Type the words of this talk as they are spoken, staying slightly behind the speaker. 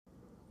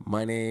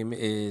My name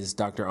is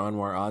Dr.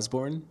 Anwar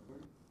Osborne.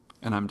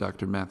 And I'm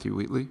Dr. Matthew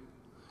Wheatley,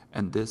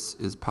 and this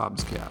is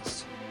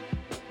Pobscast.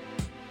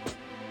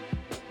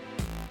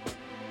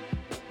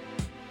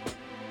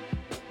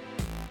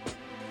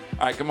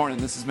 All right, good morning.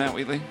 This is Matt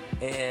Wheatley.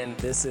 And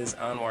this is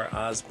Anwar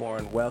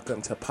Osborne.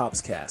 Welcome to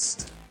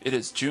Pobscast. It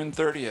is June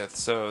 30th,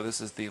 so this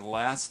is the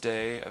last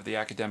day of the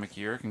academic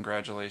year.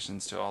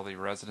 Congratulations to all the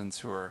residents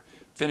who are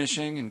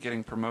finishing and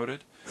getting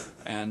promoted.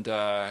 And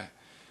I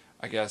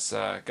guess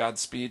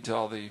Godspeed to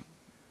all the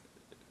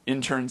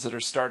interns that are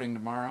starting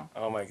tomorrow.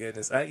 Oh my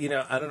goodness. I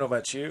don't know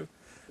about you,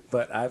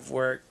 but I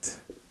worked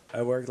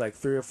like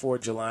 3 or 4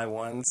 July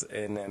 1s,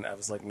 and then I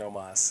was like, no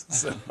mas.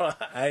 So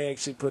I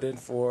actually put in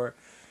for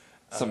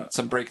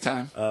some break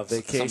time,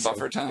 vacation. some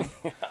buffer time.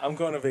 I'm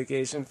going on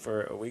vacation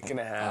for a week and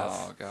a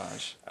half. Oh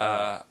gosh.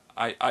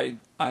 I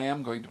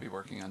am going to be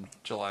working on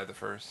July the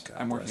 1st. God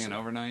I'm working bless an you.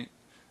 overnight,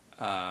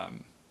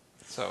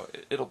 so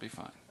it'll be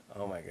fine.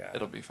 Oh my God.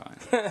 It'll be fine.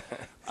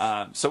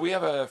 So we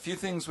have a few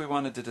things we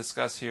wanted to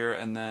discuss here,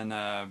 and then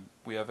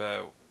we have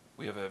a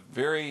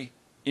very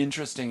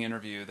interesting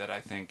interview that I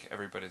think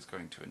everybody's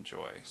going to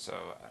enjoy. So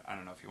I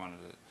don't know if you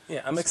wanted to.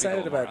 Yeah, I'm speak a excited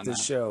little more about on this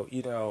that. show.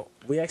 You know,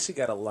 we actually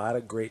got a lot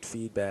of great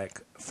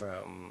feedback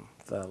from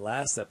the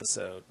last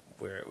episode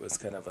where it was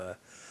kind of a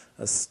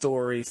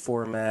story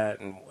format,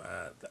 and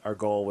our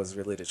goal was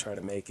really to try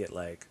to make it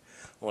like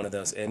one of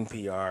those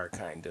NPR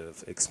kind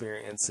of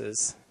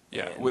experiences.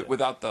 Yeah, And,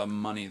 without the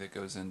money that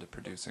goes into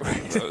producing one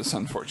of those,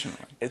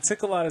 unfortunately. it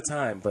took a lot of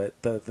time, but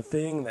the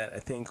thing that I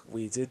think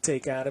we did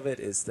take out of it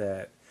is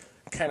that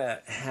kind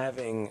of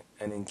having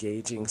an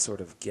engaging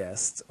sort of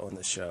guest on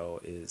the show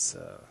is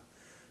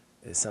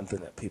something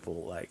that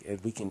people like,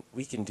 and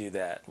we can do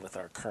that with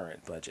our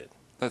current budget.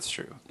 That's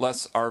true.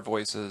 Less our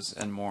voices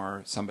and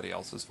more somebody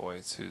else's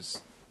voice who's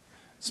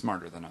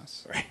smarter than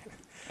us. Right.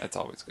 That's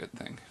always a good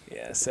thing.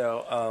 Yeah,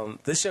 so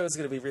this show is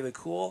going to be really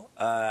cool.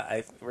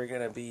 We're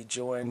going to be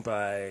joined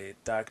by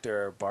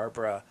Dr.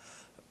 Barbara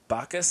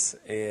Bacchus,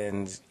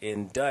 and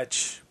in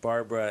Dutch,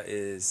 Barbara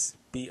is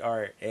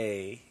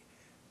B-R-A,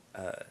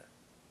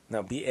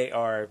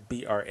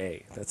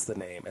 B-A-R-B-R-A, that's the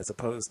name, as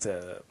opposed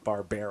to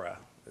Barbara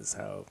is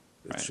how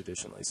it's Right.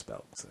 traditionally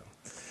spelled. So,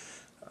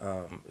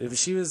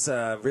 she was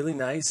really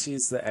nice.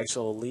 She's the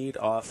actual lead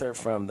author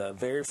from the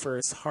very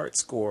first Heart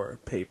Score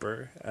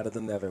paper out of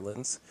the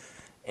Netherlands.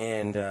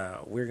 And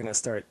we're going to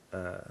start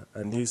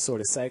a new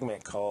sort of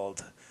segment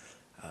called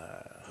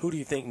Who Do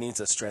You Think Needs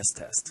a Stress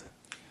Test?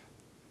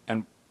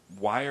 And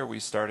why are we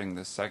starting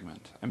this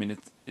segment? I mean,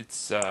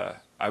 it's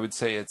I would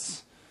say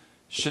it's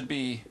should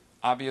be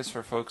obvious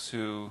for folks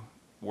who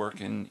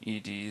work in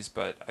EDs,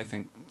 but I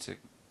think to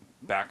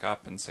back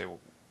up and say,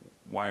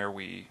 why are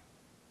we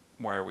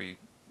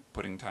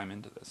putting time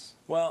into this?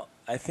 Well,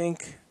 I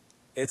think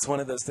it's one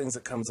of those things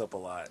that comes up a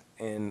lot.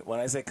 And when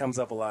I say comes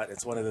up a lot,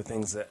 it's one of the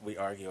things that we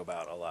argue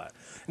about a lot.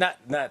 Not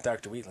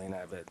Dr. Wheatley and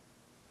I, but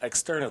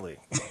externally.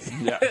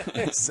 Yeah.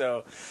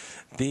 So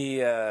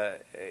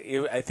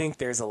I think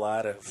there's a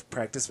lot of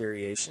practice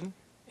variation,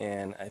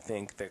 and I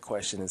think the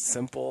question is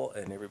simple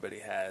and everybody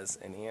has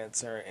an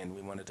answer, and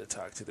we wanted to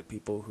talk to the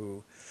people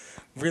who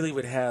really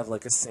would have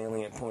like a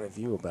salient point of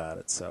view about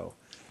it. So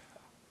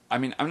I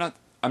mean, I'm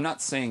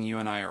not saying you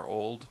and I are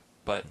old,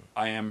 but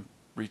I am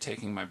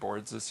retaking my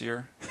boards this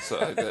year, so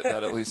that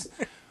at least.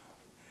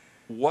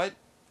 What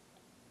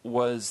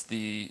was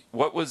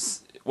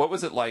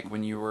it like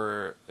when you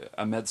were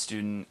a med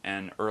student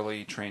and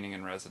early training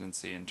and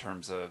residency in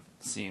terms of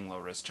seeing low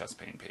risk chest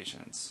pain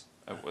patients?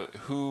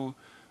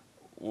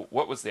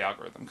 What was the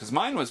algorithm? Because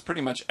mine was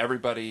pretty much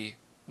everybody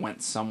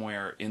went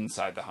somewhere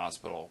inside the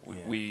hospital. Yeah.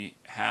 We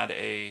had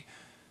a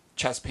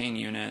chest pain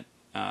unit,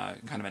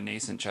 kind of a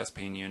nascent chest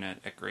pain unit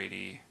at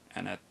Grady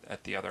and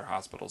at the other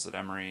hospitals at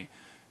Emory.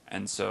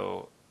 And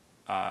so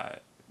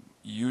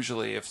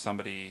usually if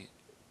somebody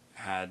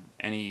had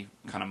any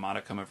kind of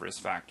modicum of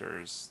risk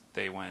factors,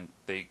 they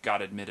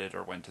got admitted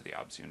or went to the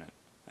OBS unit.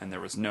 And there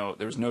was no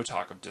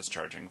talk of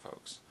discharging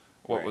folks.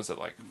 What Right. was it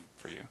like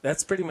for you?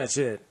 that's pretty much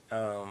it.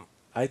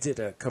 I did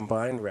a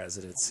combined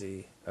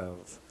residency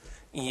of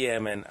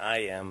EM and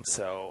IM,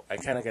 so I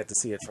kind of got to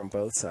see it from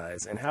both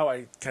sides. And how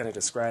I kind of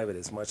describe it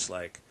is much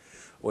like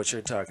what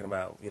you're talking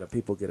about. You know,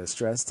 people get a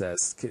stress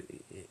test.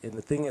 And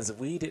the thing is,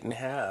 we didn't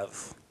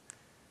have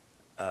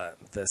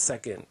the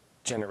second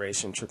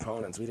generation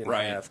troponins. We didn't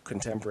Right. have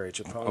contemporary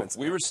troponins.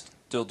 We were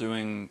still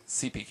doing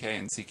CPK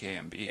and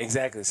CKMB.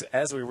 Exactly. So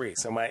as we read.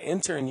 So my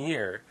intern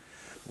year,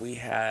 we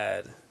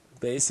had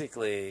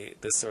basically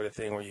this sort of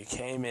thing where you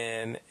came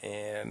in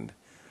and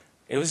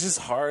it was just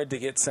hard to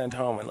get sent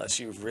home unless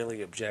you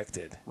really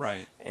objected.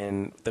 Right.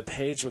 And the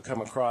page would come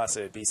across,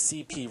 it would be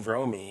CP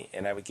Romy,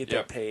 and I would get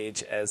Yep. that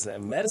page as a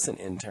medicine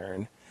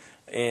intern,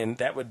 and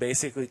that would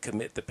basically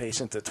commit the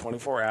patient to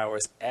 24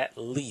 hours at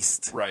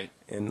least Right.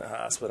 in the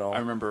hospital. I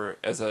remember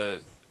as a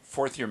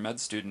fourth-year med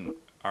student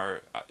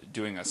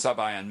doing a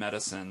sub-I on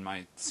medicine,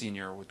 my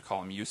senior would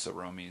call them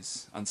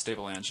USAROMIs,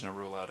 unstable angina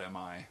rule out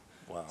MI.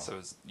 Wow. So it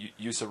was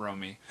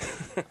USAROMI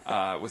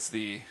was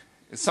the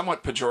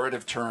somewhat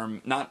pejorative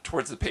term, not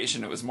towards the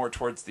patient. It was more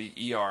towards the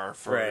ER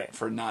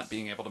for not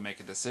being able to make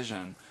a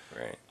decision.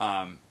 Right.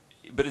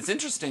 But it's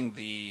interesting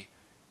the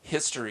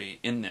history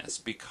in this,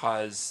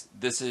 because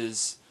this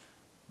is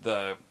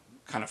the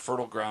kind of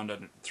fertile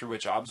ground through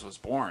which OBS was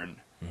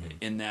born,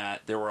 in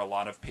that there were a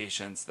lot of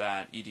patients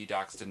that ED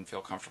docs didn't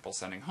feel comfortable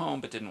sending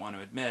home but didn't want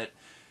to admit.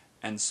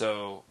 And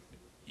so,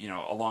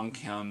 along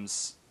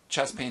comes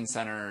chest pain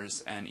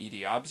centers and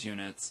ED OBS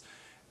units.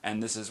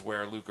 And this is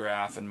where Lou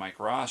Graff and Mike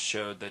Ross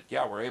showed that,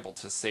 we're able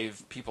to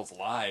save people's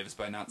lives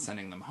by not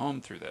sending them home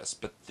through this.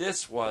 But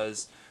this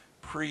was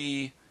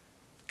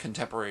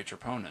pre-contemporary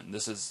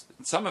troponin.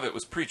 Some of it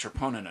was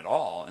pre-troponin at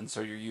all. And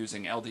so you're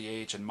using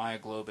LDH and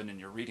myoglobin,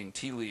 and you're reading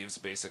tea leaves,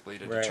 basically,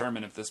 to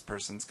determine if this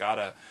person's got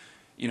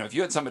if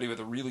you had somebody with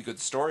a really good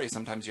story,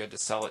 sometimes you had to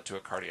sell it to a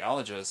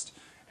cardiologist.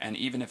 And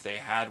even if they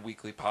had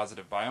weekly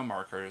positive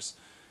biomarkers,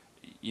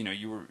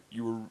 you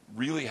were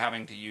really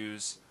having to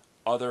use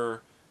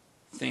other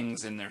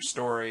things in their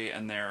story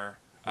and their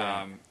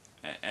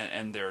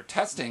and their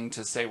testing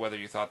to say whether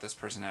you thought this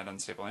person had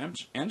unstable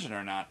angina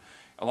or not.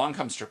 Along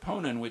comes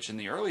troponin, which in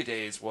the early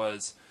days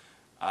was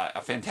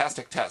a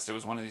fantastic test. It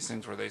was one of these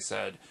things where they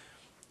said,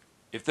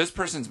 if this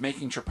person's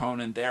making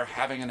troponin, they're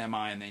having an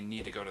MI and they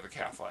need to go to the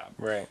cath lab.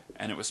 Right.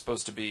 And it was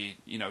supposed to be,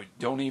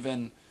 don't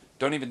even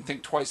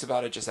think twice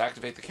about it. Just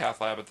activate the cath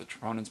lab if the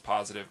troponin's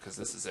positive, because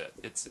this is it.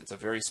 It's a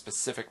very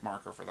specific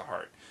marker for the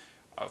heart.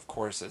 Of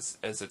course,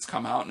 as it's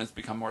come out and it's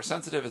become more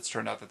sensitive, it's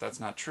turned out that that's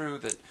not true,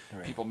 that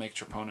people make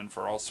troponin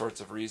for all sorts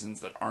of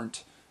reasons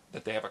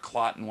that they have a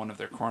clot in one of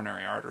their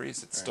coronary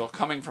arteries. It's still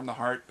coming from the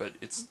heart, but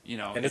it's,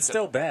 And it's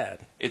still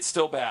bad. It's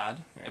still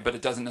bad, but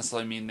it doesn't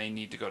necessarily mean they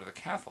need to go to the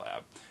cath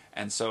lab.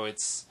 And so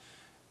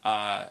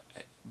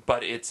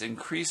but it's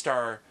increased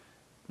our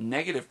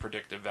negative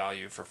predictive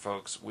value for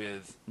folks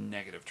with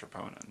negative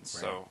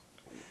troponins. Right.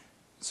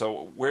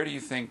 So where do you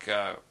think,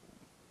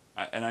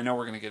 and I know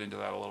we're going to get into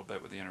that a little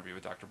bit with the interview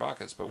with Dr.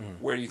 Bacchus, but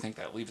where do you think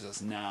that leaves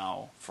us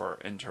now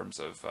in terms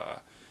of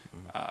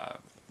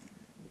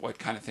what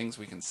kind of things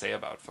we can say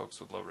about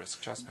folks with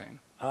low-risk chest pain?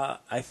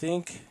 I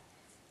think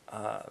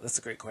that's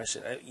a great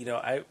question.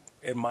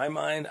 In my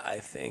mind, I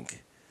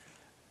think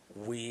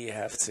we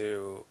have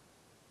to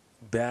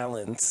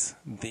balance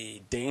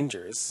the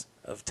dangers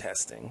of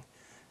testing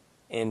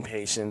in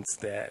patients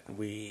that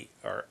we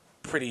are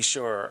pretty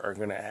sure are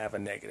going to have a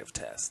negative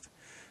test.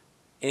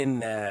 In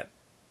that,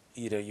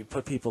 you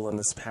put people in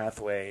this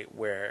pathway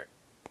where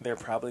they're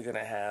probably going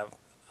to have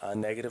a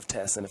negative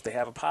test, and if they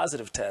have a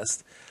positive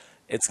test,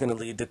 it's going to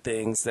lead to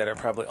things that are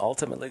probably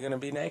ultimately going to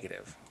be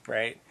negative,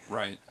 right?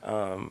 Right.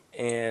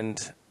 And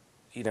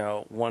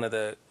one of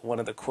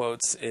the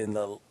quotes in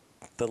the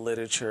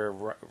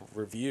literature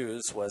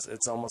reviews was,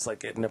 it's almost like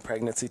getting a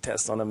pregnancy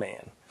test on a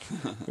man,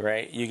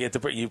 right? You get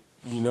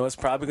it's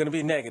probably going to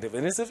be negative,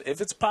 and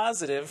if it's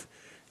positive,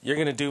 you're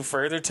going to do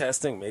further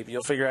testing. Maybe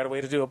you'll figure out a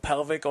way to do a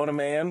pelvic on a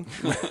man,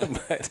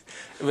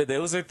 but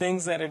those are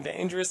things that are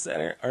dangerous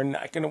that are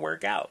not going to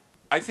work out.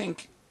 I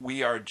think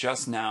we are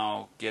just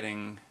now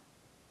getting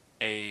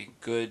a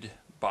good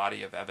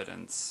body of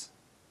evidence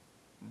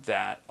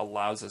that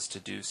allows us to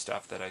do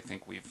stuff that I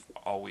think we've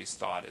always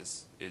thought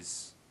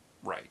is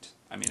right.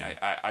 I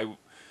mean,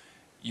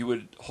 you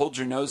would hold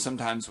your nose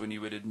sometimes when you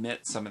would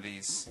admit some of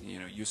these,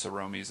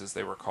 euceromies as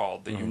they were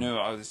called, that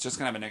I was just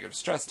going to have a negative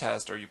stress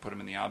test, or you put them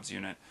in the OBS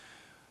unit,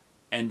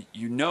 and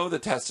the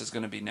test is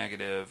going to be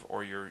negative,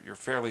 or you're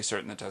fairly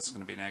certain the test is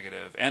going to be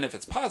negative, and if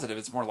it's positive,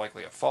 it's more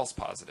likely a false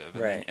positive,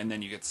 and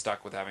then you get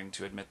stuck with having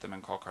to admit them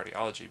and call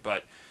cardiology.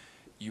 But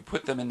you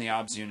put them in the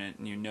OBS unit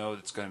and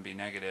it's going to be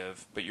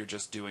negative, but you're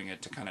just doing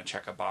it to kind of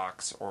check a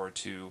box or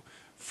to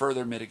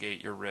further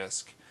mitigate your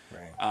risk.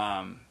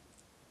 Right.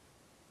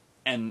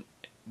 And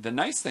the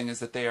nice thing is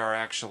that they are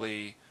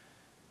actually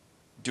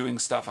doing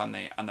stuff on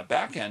the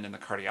back end in the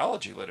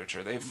cardiology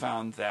literature. They've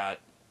found that,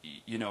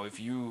 if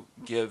you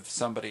give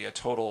somebody a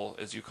total,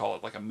 as you call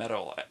it, like a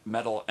metal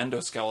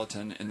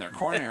endoskeleton in their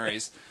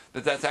coronaries,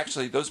 that's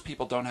actually, those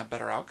people don't have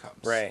better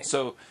outcomes. Right.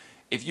 So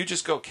if you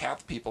just go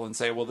cath people and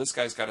say, well, this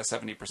guy's got a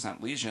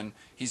 70% lesion,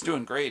 he's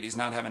doing great, he's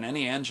not having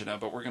any angina,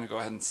 but we're going to go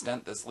ahead and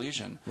stent this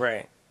lesion.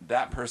 Right.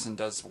 That person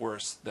does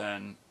worse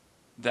than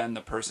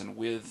the person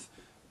with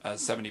a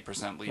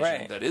 70%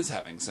 lesion that is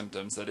having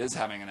symptoms, that is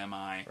having an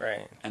MI,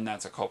 and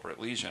that's a culprit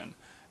lesion.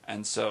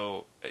 And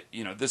so,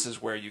 this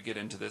is where you get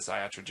into this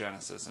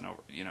iatrogenesis and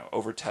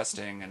over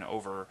testing and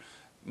over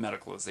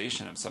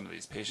medicalization of some of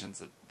these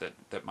patients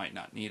that might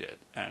not need it.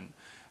 And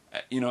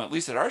at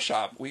least at our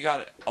shop, we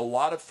got a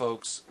lot of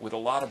folks with a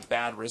lot of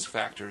bad risk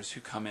factors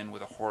who come in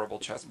with a horrible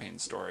chest pain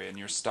story, and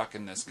you're stuck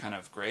in this kind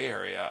of gray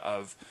area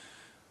of,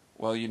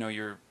 well,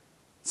 you're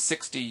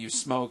 60, you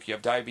smoke, you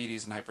have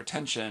diabetes and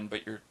hypertension,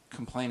 but you're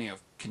complaining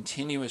of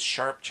continuous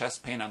sharp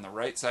chest pain on the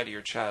right side of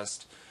your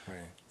chest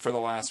for the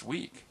last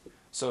week.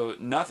 So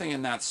nothing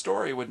in that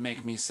story would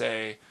make me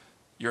say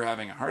you're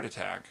having a heart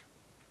attack.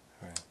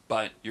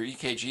 But your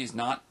EKG is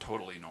not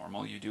totally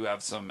normal. You do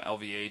have some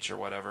LVH or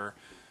whatever,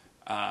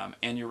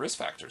 and your risk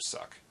factors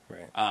suck.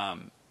 Right.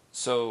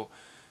 So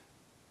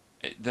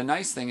the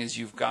nice thing is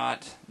you've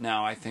got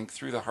now, I think,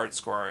 through the heart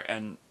score,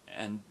 and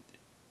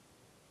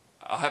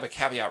I'll have a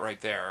caveat right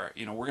there.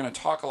 You know, we're going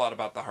to talk a lot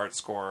about the heart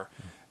score.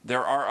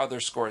 There are other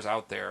scores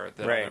out there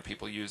that Right. other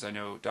people use. I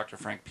know Dr.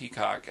 Frank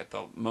Peacock at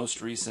the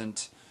most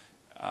recent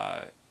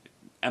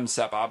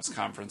MSEP OBS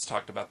conference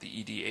talked about the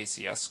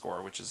EDACS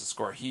score, which is a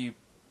score he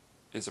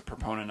is a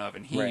proponent of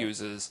and he Right.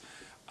 uses.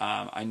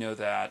 I know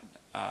that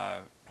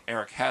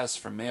Eric Hess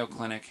from Mayo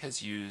Clinic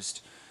has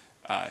used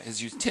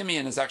TIMI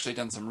and has actually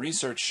done some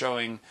research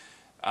showing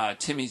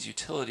TIMI's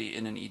utility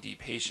in an ED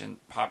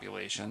patient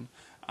population.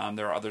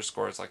 There are other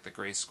scores like the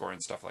GRACE score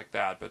and stuff like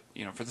that, but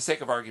you know, for the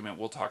sake of argument,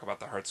 we'll talk about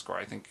the heart score.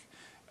 I think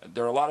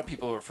there are a lot of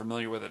people who are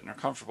familiar with it and are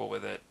comfortable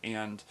with it,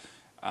 and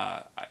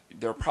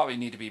there probably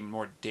need to be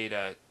more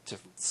data to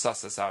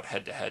suss this out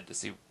head to head to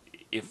see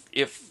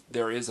if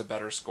there is a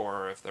better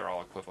score or if they're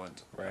all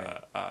equivalent.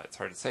 Right. It's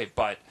hard to say,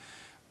 but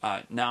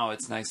now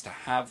it's nice to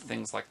have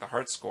things like the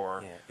heart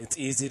score. Yeah, it's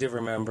easy to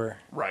remember.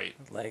 Right.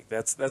 Like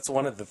that's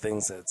one of the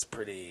things that's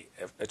pretty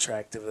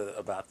attractive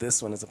about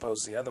this one as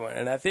opposed to the other one,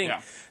 and I think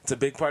Yeah. it's a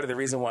big part of the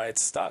reason why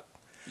it's stuck.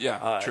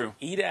 Yeah, true.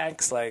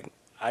 EDAX, like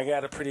I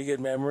got a pretty good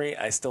memory.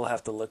 I still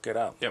have to look it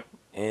up. Yep.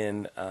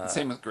 And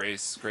Same with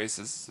GRACE. GRACE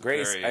is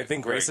Grace, very, I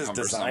think very Grace is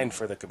cumbersome. designed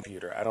for the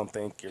computer. I don't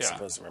think you're Yeah.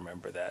 supposed to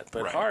remember that.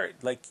 But Right. heart,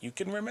 like you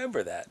can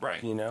remember that.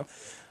 Right. You know,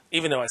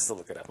 even though I still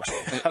look it up.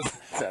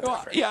 Not Well,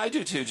 different. yeah, I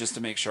do too, just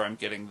to make sure I'm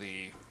getting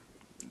the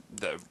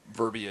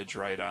verbiage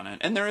right on it.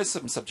 And there is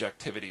some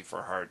subjectivity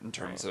for heart in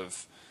terms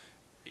of,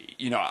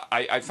 you know,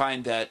 I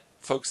find that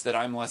folks that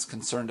I'm less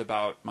concerned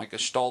about, my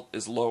gestalt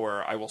is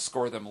lower, I will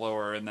score them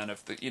lower. And then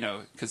if the, you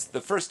know, because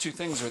the first two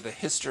things are the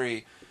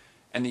history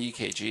and the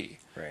EKG.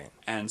 Right.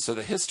 And so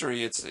the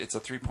history, it's a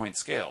 3-point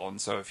scale.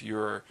 And so if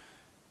you're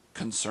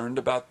concerned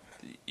about,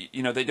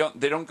 you know, they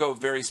don't go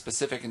very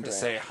specific into Right.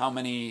 say how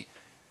many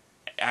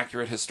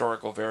accurate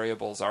historical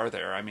variables are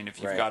there. I mean, if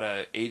you've Right. got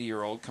a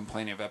 80-year-old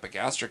complaining of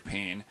epigastric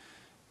pain,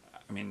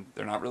 I mean,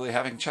 they're not really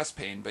having chest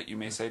pain, but you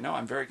may say, no,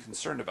 I'm very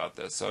concerned about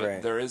this. So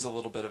Right. there is a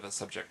little bit of a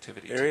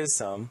subjectivity There to it. is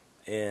some,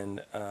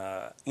 and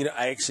you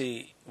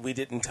know, we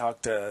didn't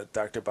talk to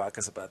Dr.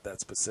 Bacchus about that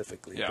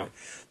specifically. Yeah.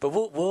 But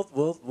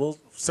we'll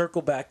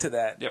circle back to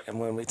that, Yep. and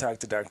when we talk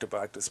to Dr.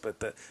 Bacchus. But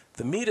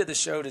the meat of the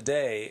show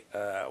today,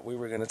 we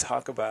were going to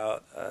talk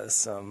about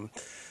some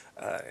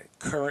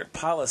current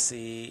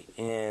policy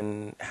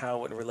in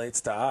how it relates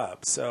to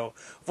OBS. So,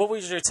 what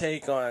was your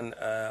take on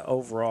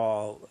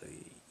overall,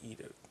 you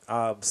know,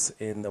 OBS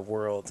in the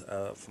world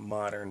of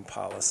modern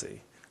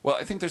policy? Well,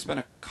 I think there's been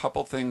a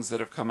couple things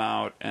that have come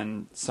out,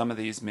 and some of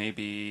these may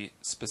be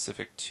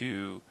specific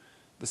to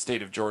the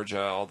state of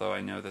Georgia, although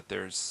I know that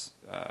there's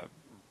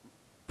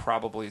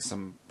probably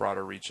some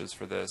broader reaches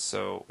for this.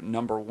 So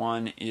number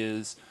one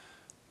is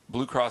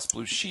Blue Cross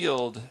Blue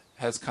Shield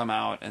has come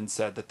out and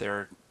said that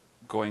they're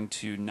going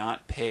to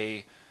not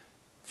pay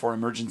for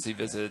emergency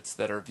visits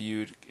that are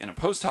viewed in a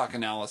post hoc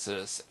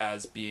analysis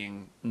as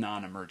being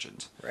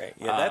non-emergent. Right.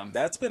 Yeah,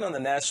 that's been on the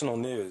national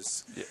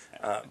news,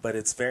 Yeah. but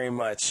it's very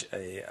much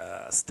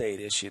a state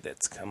issue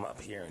that's come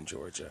up here in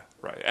Georgia.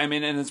 Right. I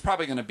mean, and it's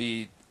probably going to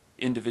be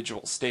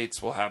individual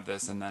states will have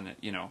this, and then it,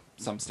 you know,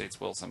 some states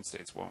will, some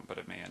states won't, but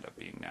it may end up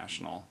being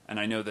national. And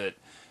I know that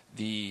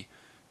the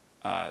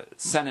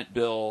Senate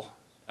bill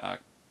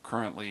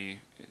currently,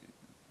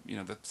 you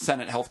know, the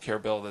Senate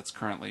healthcare bill that's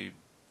currently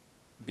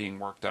being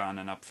worked on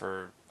and up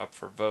for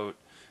vote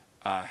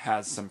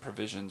has some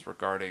provisions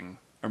regarding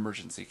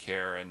emergency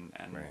care and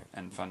Right.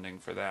 and funding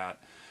for that.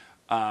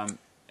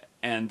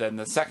 And then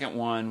the second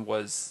one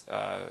was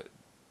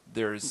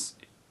there's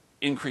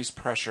increased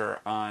pressure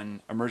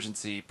on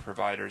emergency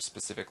providers,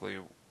 specifically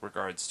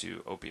regards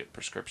to opiate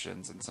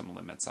prescriptions and some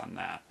limits on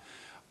that.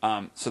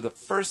 So the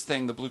first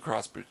thing, the Blue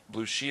Cross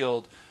Blue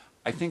Shield,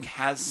 I think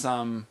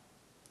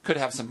could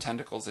have some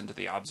tentacles into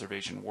the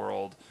observation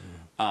world.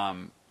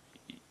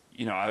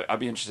 You know, I'd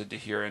be interested to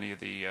hear any of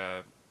the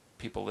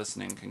people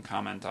listening can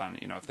comment on,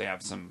 you know, if they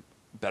have some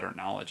better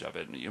knowledge of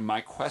it. You know, my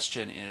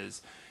question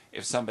is,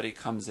 if somebody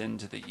comes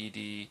into the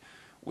ED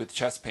with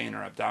chest pain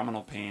or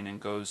abdominal pain and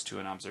goes to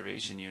an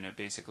observation unit,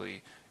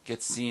 basically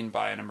gets seen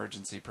by an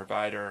emergency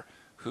provider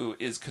who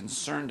is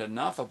concerned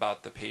enough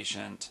about the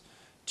patient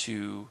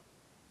to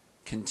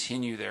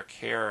continue their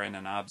care in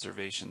an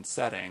observation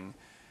setting,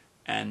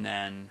 and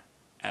then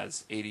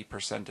as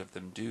 80% of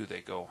them do,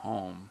 they go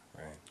home.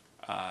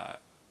 Right.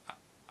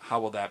 How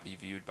will that be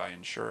viewed by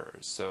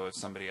insurers? So if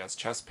somebody has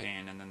chest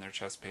pain and then their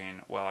chest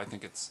pain, well, I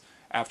think it's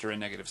after a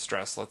negative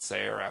stress, let's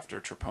say, or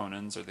after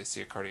troponins, or they see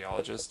a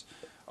cardiologist,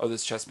 oh,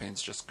 this chest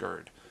pain's just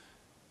GERD.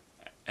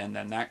 And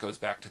then that goes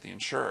back to the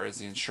insurer. Is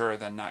the insurer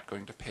then not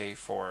going to pay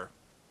for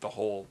the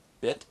whole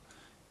bit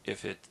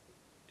if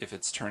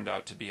it's turned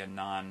out to be a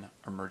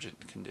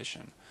non-emergent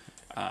condition?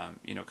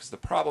 You know, because the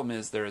problem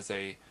is there is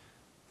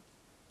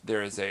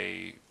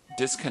a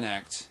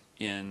disconnect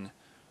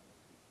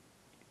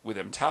with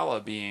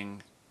EMTALA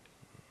being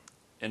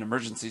an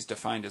emergency is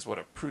defined as what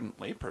a prudent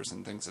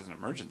layperson thinks is an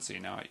emergency.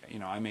 Now,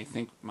 I may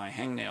think my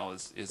hangnail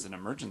is an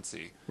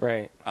emergency.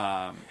 Right.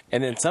 And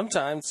then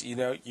sometimes,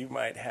 you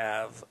might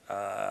have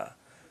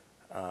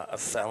a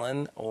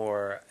felon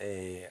or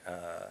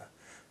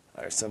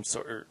or some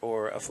sort,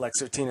 or a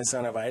flexor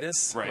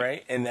tenosynovitis,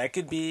 right? And that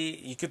could be,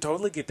 you could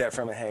totally get that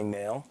from a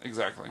hangnail.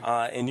 Exactly.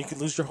 And you could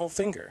lose your whole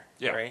finger,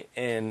 right?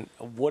 And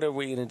what are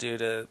we going to do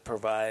to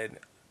provide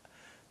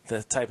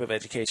the type of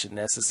education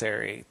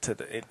necessary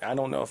I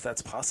don't know if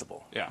that's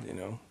possible. Yeah.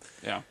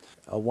 Yeah.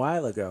 A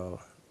while ago,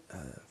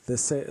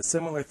 this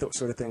similar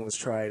sort of thing was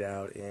tried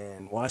out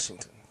in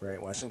Washington,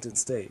 right? Washington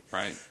State.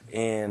 Right.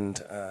 And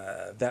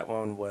that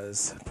one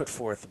was put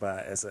forth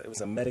it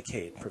was a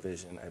Medicaid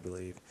provision, I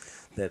believe,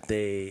 that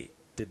they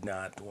did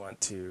not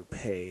want to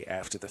pay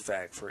after the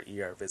fact for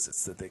ER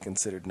visits that they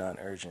considered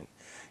non-urgent.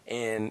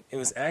 And it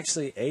was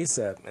actually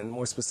ACEP, and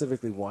more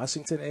specifically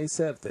Washington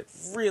ACEP, that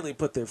really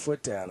put their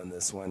foot down on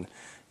this one.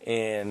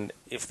 And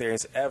if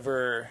there's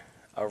ever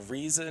a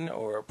reason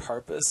or a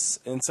purpose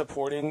in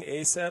supporting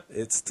ACEP,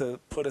 it's to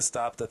put a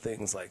stop to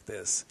things like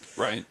this.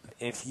 Right.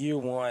 If you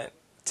want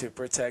to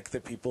protect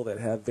the people that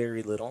have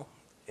very little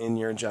in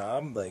your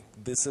job, like,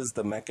 this is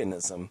the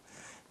mechanism.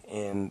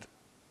 And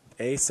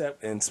ACEP,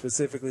 and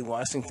specifically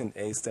Washington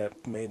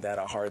ACEP, made that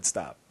a hard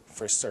stop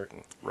for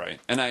certain. Right.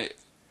 And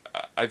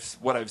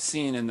what I've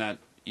seen in that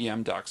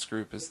EM docs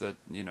group is that,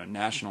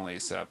 national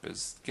ACEP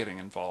is getting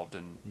involved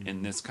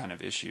in this kind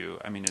of issue.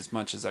 I mean, as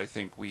much as I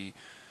think we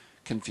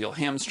can feel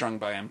hamstrung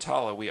by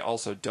EMTALA, we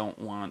also don't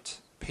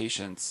want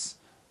patients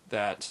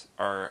that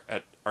are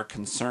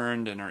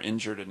concerned and are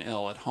injured and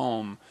ill at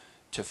home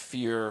to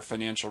fear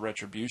financial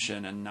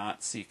retribution and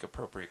not seek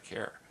appropriate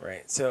care.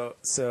 Right. So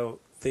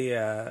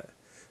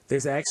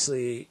there's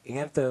actually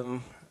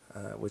Anthem,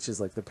 which is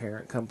like the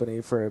parent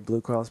company for Blue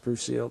Cross Blue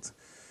Shield.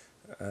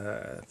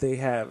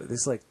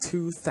 There's like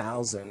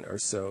 2,000 or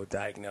so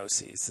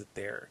diagnoses that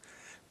they're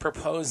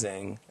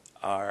proposing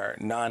are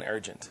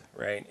non-urgent,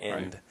 right?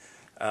 And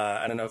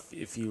I don't know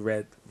if you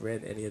read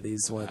any of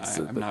these ones.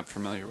 I'm not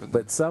familiar with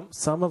them. But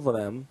some of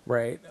them,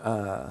 right?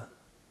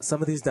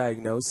 Some of these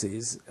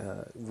diagnoses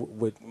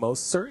would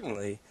most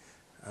certainly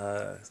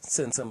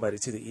send somebody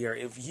to the ER.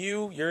 If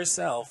you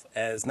yourself,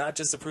 as not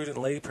just a prudent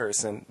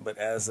layperson, but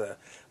as a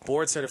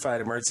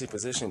board-certified emergency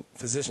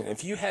physician,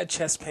 if you had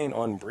chest pain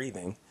on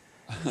breathing,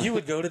 you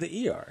would go to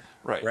the ER.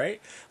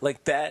 Right?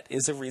 Like, that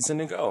is a reason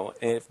to go.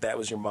 If that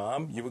was your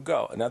mom, you would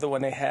go. Another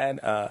one they had,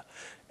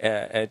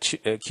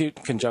 acute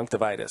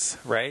conjunctivitis,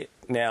 right?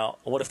 Now,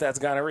 what if that's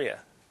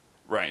gonorrhea?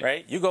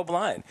 Right? You go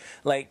blind.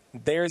 Like,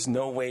 there's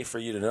no way for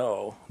you to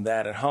know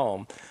that at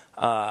home.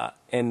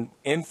 And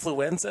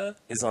influenza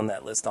is on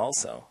that list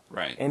also.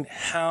 Right. And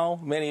how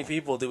many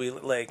people do we,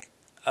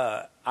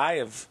 I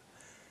have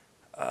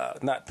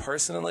not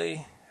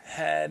personally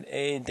had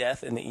a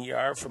death in the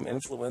ER from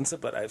influenza,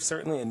 but I've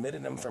certainly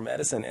admitted them for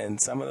medicine, and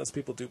some of those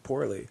people do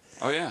poorly.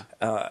 Oh, yeah.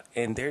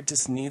 And there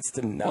just needs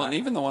to not... Well, and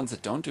even the ones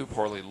that don't do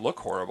poorly look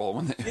horrible.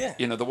 When they,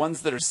 the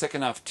ones that are sick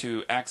enough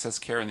to access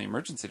care in the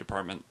emergency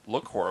department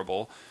look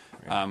horrible.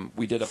 Right.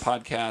 We did a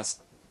podcast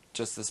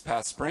just this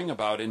past spring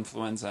about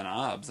influenza and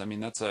OBS. I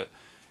mean, it's a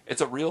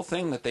real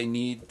thing that they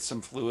need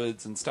some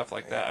fluids and stuff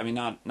like that. I mean,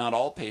 not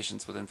all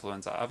patients with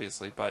influenza,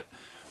 obviously, but...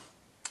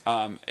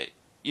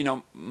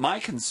 my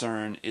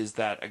concern is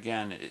that,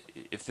 again,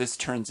 if this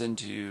turns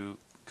into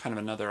kind of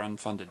another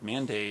unfunded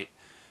mandate,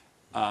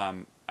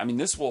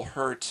 this will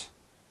hurt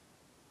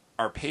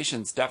our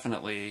patients,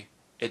 definitely.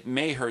 It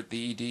may hurt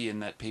the ED in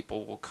that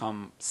people will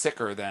come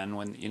sicker then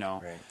when,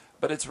 Right.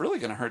 But it's really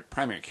going to hurt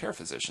primary care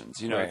physicians,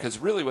 because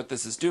really what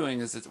this is doing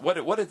is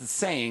what it's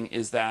saying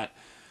is that,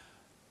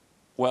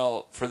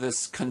 well, for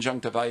this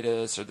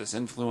conjunctivitis or this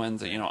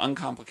influenza,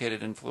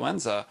 uncomplicated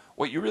influenza,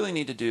 what you really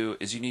need to do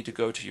is you need to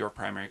go to your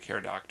primary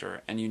care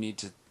doctor and you need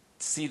to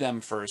see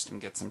them first and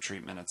get some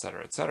treatment, et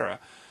cetera, et cetera.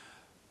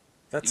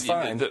 That's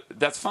fine.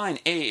 That's fine.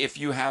 A, if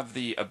you have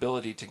the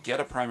ability to get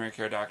a primary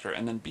care doctor,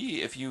 and then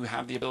B, if you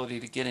have the ability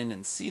to get in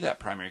and see that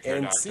primary care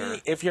doctor. And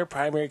C, if your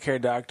primary care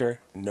doctor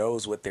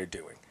knows what they're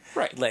doing.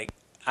 Right. Like,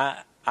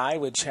 I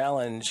would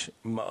challenge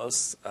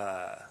most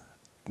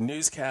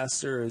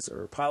newscasters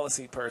or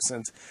policy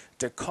persons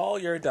to call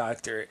your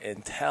doctor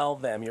and tell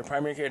them, your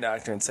primary care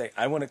doctor, and say,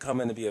 I want to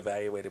come in to be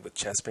evaluated with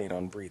chest pain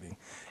on breathing,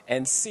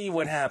 and see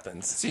what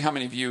happens. See how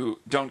many of you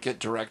don't get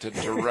directed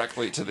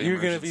directly to the You're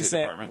emergency going to be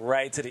sent department.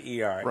 right to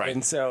the ER. Right.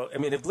 And so,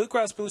 if Blue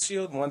Cross Blue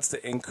Shield wants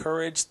to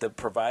encourage the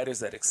providers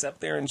that accept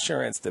their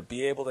insurance to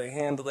be able to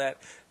handle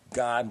that,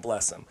 God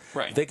bless them.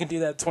 Right. If they can do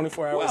that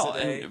 24 hours a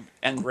day,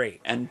 and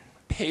great. And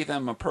pay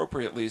them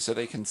appropriately so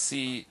they can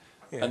see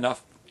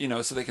enough,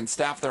 so they can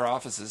staff their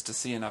offices to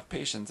see enough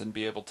patients and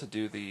be able to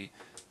do the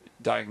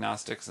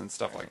diagnostics and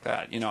stuff like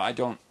that. I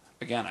don't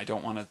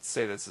want to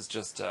say this is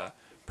just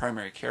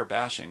primary care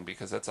bashing,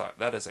 because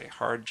that is a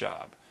hard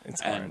job.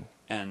 It's hard.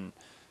 And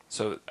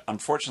so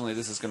unfortunately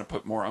this is going to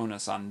put more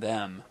onus on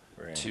them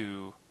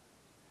to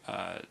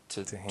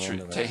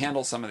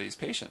handle some of these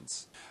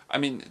patients. I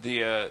mean,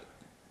 the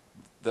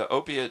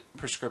opiate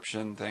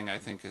prescription thing, I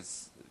think,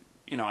 is,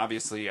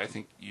 obviously, I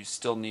think you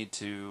still need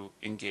to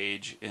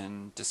engage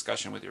in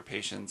discussion with your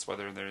patients,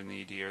 whether they're in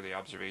the ED or the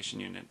observation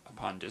unit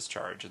upon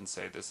discharge, and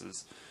say this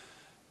is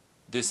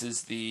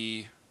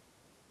the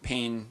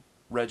pain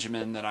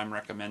regimen that I'm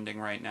recommending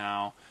right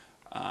now.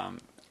 I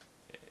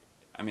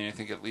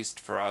think at least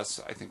for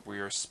us, I think we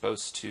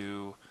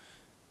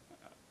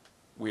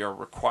are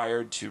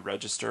required to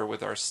register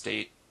with our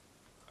state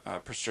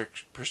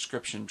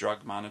prescription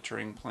drug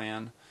monitoring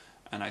plan.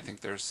 And I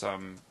think there's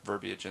some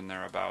verbiage in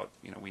there about,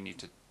 we need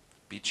to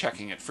be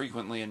checking it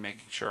frequently and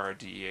making sure our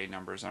DEA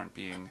numbers aren't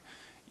being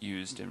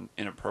used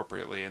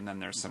inappropriately. And then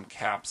there's some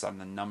caps on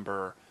the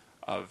number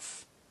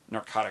of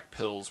narcotic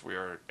pills we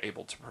are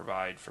able to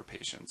provide for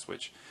patients,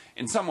 which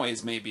in some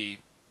ways may be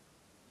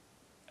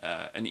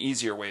an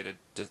easier way to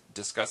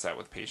discuss that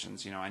with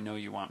patients. I know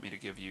you want me to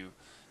give you...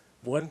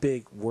 One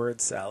big word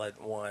salad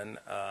one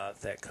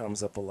that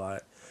comes up a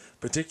lot,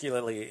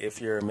 particularly if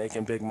you're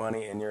making big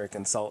money and you're a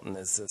consultant,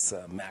 is this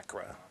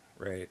MACRA,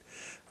 right?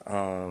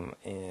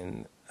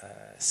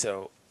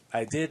 So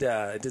I did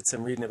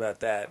some reading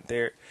about that.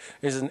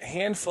 There's a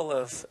handful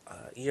of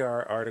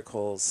ER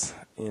articles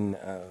in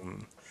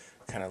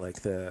kind of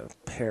like the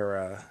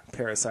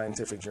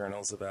para-scientific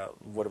journals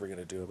about what are we going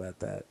to do about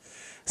that.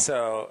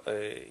 So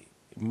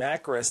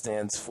MACRA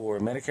stands for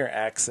Medicare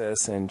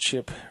Access and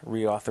CHIP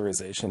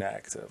Reauthorization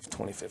Act of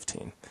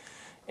 2015.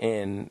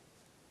 And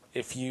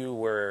if you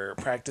were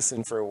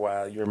practicing for a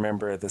while, you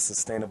remember the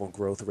sustainable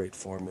growth rate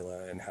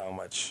formula and how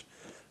much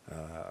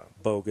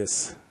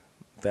bogus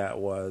that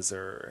was,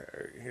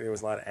 or there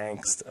was a lot of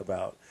angst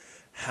about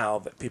how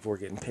people were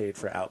getting paid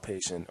for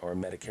outpatient or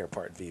Medicare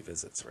Part V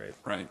visits, right?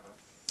 Right.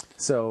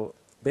 So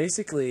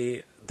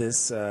basically,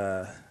 this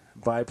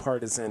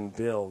bipartisan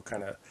bill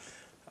kind of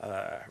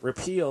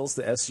repeals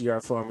the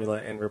SGR formula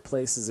and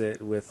replaces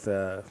it with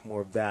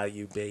more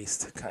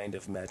value-based kind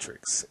of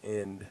metrics.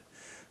 And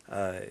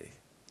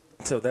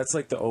so that's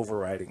like the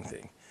overriding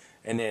thing.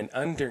 And then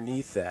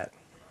underneath that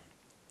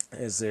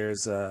is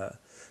there's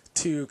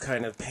two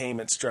kind of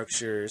payment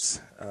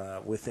structures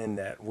within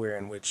that,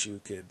 in which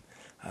you could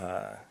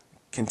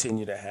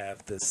continue to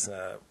have this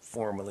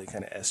formally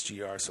kind of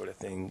SGR sort of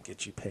thing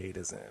get you paid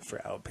for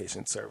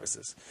outpatient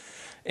services.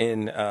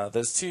 And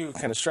those two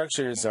kind of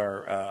structures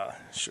are,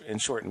 in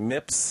short,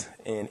 MIPS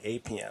and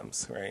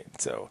APMs, right?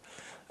 So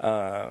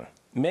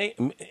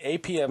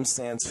APM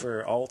stands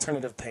for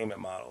Alternative Payment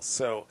Models.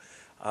 So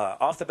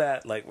off the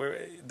bat,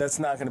 that's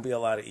not going to be a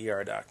lot of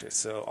ER doctors.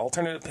 So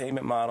alternative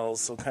payment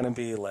models will kind of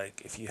be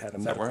like if you had a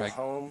medical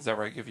home. Is that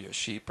where I give you a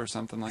sheep or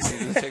something like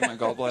that? You just take my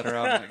gallbladder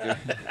out and I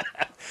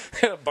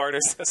give a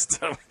barter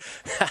system.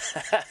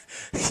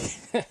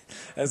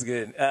 That's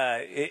good.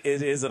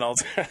 It is an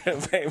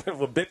alternative payment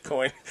with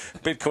Bitcoin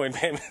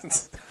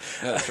payments.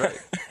 Yeah, that's right.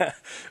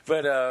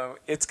 But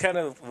it's kind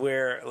of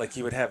where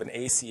you would have an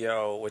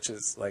ACO, which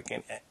is like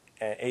an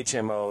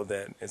HMO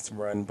that is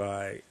run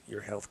by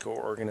your healthcare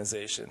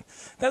organization.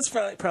 That's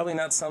probably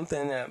not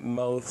something that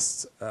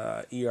most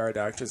ER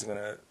doctors are going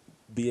to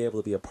be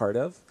able to be a part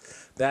of.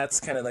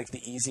 That's kind of like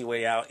the easy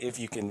way out if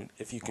you can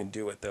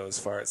do it, though, as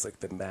far as like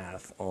the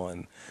math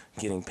on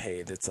getting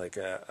paid. It's like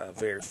a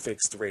very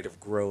fixed rate of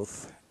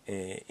growth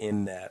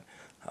in that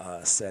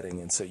setting,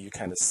 and so you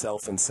kind of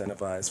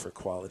self-incentivize for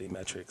quality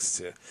metrics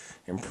to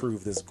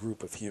improve this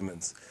group of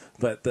humans.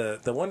 But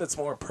the one that's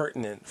more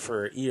pertinent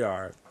for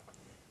ER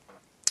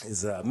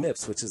is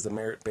MIPS, which is the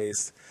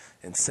Merit-Based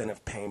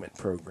Incentive Payment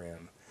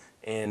Program.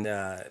 And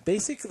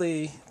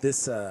basically,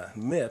 this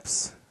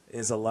MIPS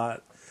is a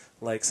lot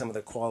like some of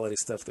the quality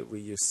stuff that we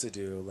used to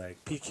do,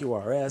 like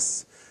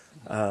PQRS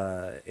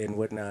and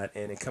whatnot.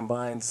 And it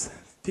combines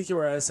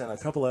PQRS and a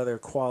couple other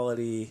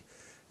quality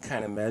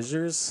kind of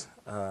measures.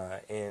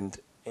 And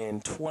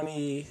in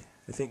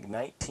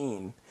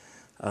 2019,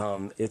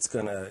 it's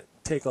going to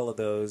take all of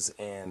those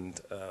and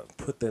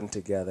put them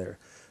together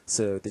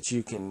so that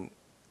you can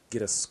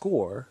get a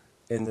score,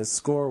 and the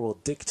score will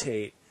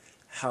dictate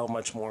how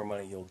much more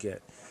money you'll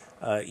get,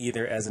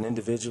 either as an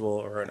individual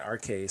or in our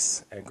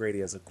case at Grady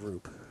as a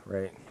group,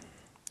 right?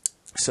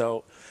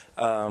 So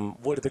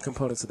what are the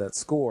components of that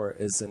score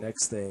is the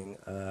next thing.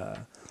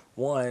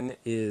 One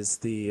is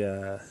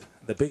the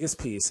biggest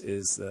piece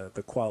is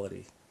the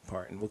quality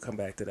part, and we'll come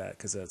back to that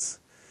because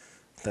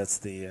that's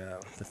the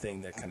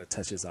thing that kind of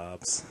touches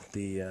OBS.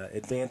 The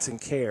advancing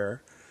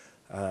care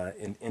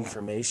in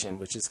information,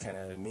 which is kind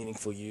of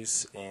meaningful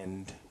use,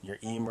 and your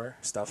EMR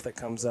stuff that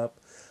comes up,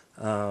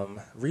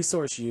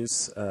 resource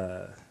use,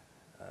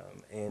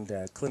 and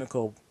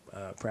clinical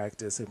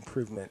practice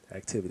improvement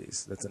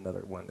activities. That's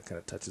another one that kind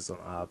of touches on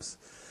OBS.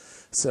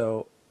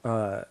 So,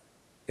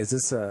 is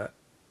this am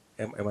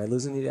I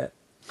losing you yet?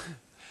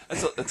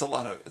 It's a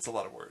lot of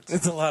words.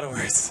 It's a lot of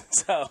words.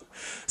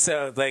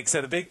 So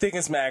the big thing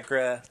is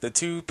MACRA. The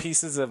two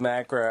pieces of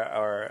MACRA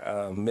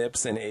are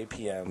MIPS and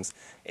APMs.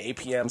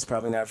 APM's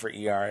probably not for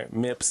ER.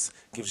 MIPS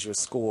gives you a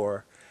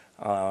score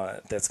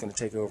that's going to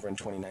take over in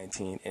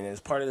 2019. And as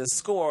part of the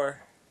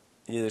score,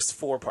 there's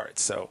 4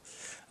 parts. So,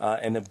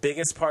 and the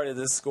biggest part of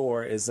this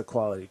score is the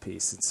quality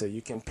piece. And so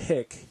you can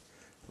pick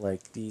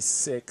like these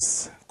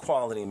 6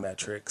 quality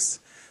metrics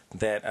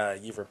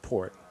that you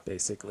report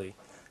basically,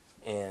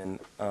 and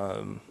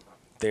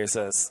there's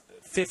a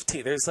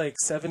 15. There's like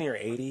 70 or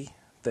 80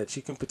 that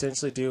you can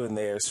potentially do, and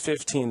there's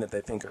 15 that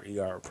they think are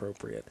ER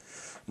appropriate.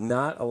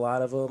 Not a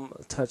lot of them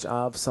touch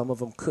OBS. Some of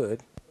them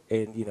could,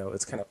 and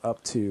it's kind of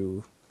up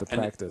to the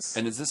practice.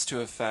 And is this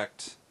to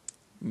affect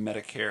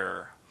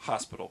Medicare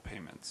hospital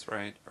payments,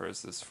 right? Or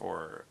is this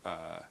for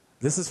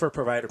This is for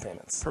provider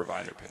payments.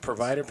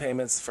 Provider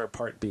payments for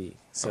Part B.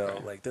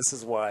 So, Okay. this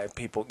is why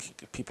people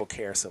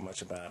care so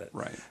much about it.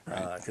 Right.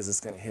 Because it's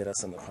going to hit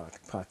us in the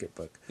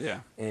pocketbook. Yeah.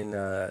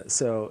 And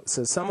so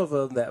some of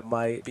them that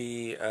might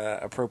be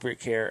appropriate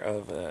care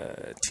of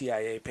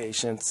TIA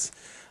patients.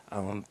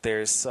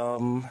 There's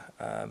some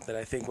that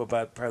I think will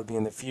probably be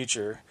in the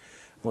future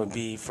would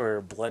be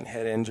for blunt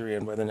head injury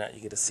and whether or not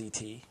you get a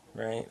CT.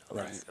 Right?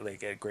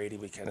 Like at Grady,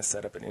 we kind of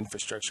set up an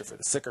infrastructure for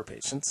the sicker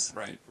patients.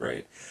 Right.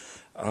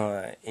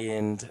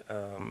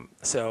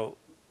 So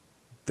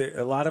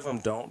a lot of them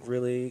don't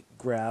really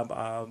grab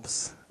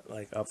OBS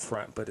like up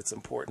front, but it's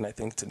important, I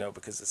think, to know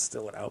because it's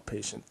still an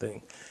outpatient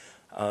thing.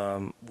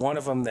 One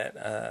of them that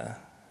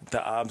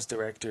the OBS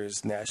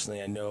directors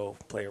nationally I know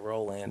play a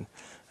role in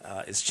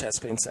is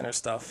chest pain center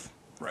stuff.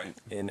 Right.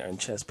 And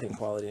chest pain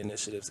quality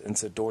initiatives. And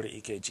so door to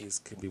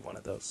EKGs could be one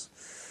of those.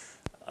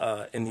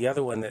 And the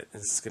other one that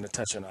is going to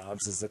touch on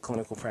OBS is the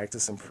clinical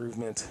practice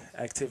improvement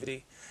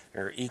activity,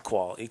 or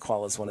EQUAL.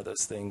 EQUAL is one of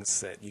those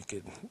things that you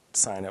could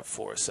sign up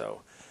for.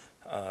 So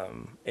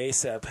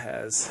ASAP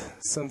has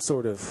some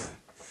sort of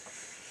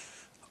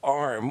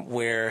arm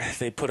where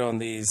they put on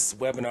these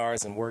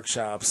webinars and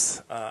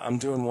workshops. I'm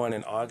doing one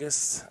in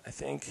August, I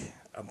think,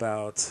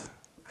 about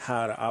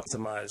how to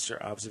optimize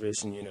your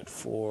observation unit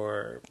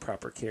for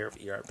proper care of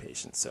ER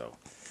patients. So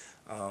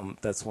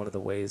that's one of the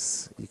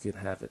ways you can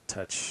have it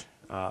touch.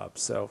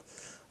 So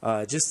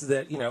just so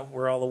that,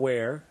 we're all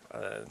aware,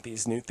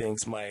 these new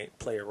things might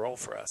play a role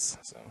for us.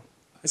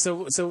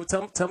 So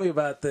tell me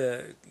about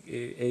the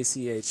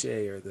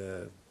ACHA, or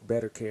the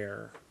Better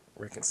Care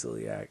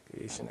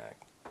Reconciliation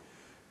Act.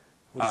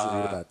 What did you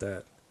read about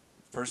that?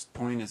 First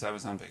point is I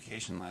was on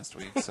vacation last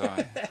week, so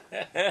I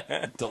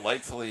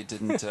delightfully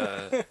didn't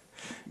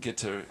get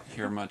to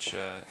hear much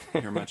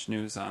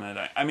news on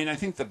it. I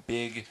think the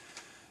big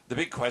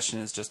question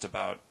is just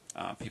about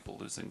people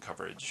losing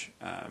coverage.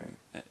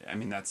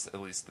 That's at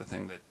least the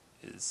thing that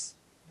is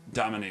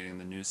dominating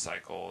the news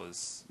cycle.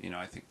 Is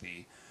I think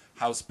the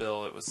House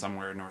bill, it was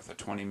somewhere north of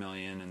 20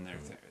 million, and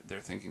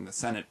they're thinking the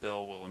Senate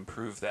bill will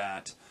improve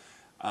that.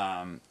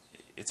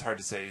 It's hard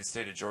to say. The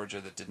state of Georgia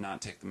that did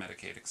not take the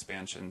Medicaid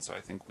expansion, so I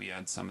think we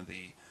had some of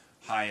the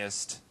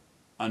highest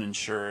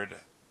uninsured.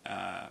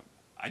 I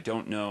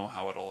don't know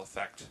how it'll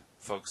affect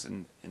folks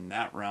in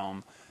that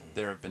realm.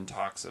 There have been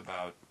talks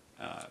about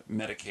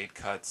Medicaid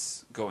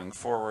cuts going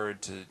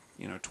forward to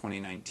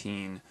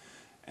 2019,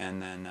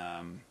 and then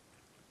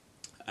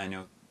I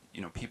know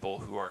people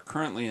who are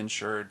currently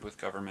insured with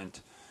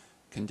government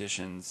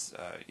conditions,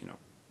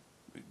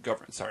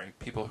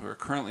 people who are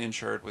currently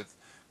insured with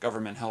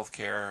government health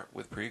care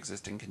with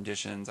pre-existing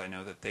conditions. I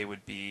know that they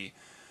would be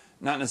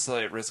not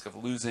necessarily at risk of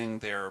losing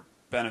their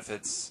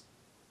benefits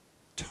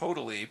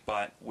totally,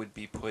 but would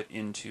be put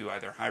into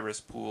either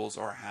high-risk pools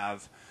or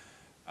have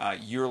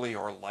yearly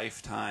or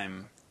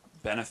lifetime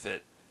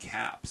benefit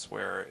caps,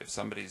 where if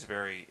somebody's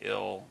very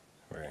ill,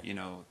 right,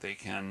 they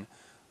can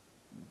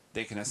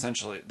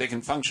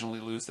functionally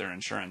lose their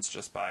insurance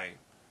just by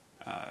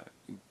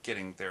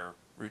getting their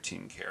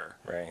routine care,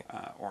 right,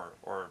 or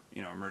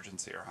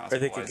emergency or hospitalized. Or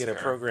they could get care. a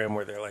program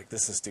where they're like,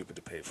 "This is stupid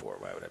to pay for.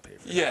 Why would I pay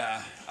for that?"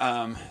 Yeah.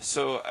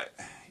 So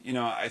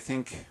I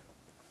think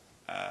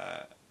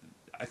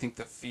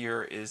the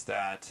fear is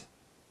that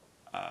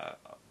a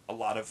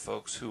lot of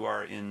folks who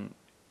are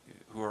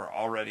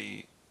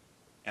already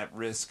at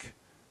risk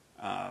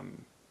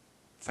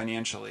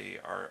financially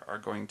are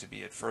going to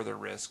be at further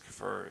risk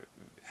for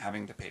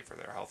having to pay for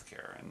their health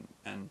care,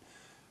 and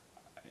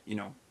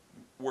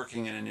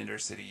working in an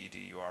intercity ED,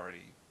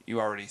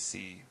 you already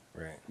see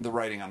right, the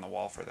writing on the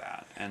wall for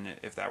that. And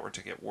if that were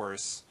to get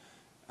worse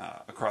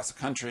across the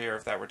country, or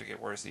if that were to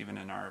get worse even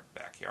in our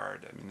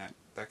backyard,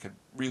 that could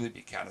really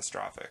be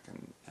catastrophic.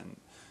 And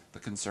the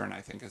concern,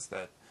 I think, is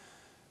that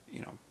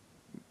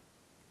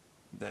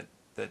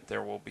that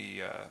there will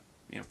be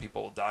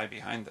people will die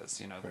behind this.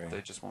 That right,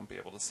 they just won't be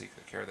able to seek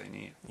the care they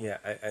need. Yeah,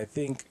 I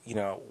think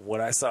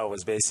what I saw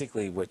was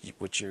basically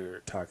what you're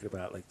talking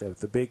about. Like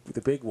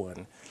the big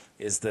one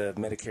is the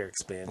Medicare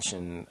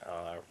expansion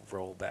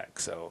rollback.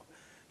 So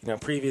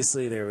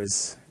previously there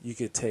was you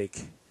would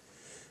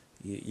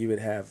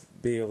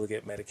be able to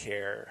get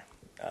Medicare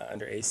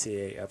under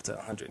ACA up to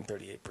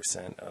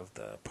 138% of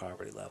the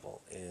poverty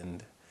level,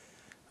 and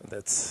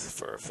that's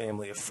for a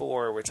family of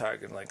 4. We're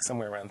talking like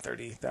somewhere around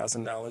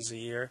 $30,000 a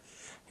year.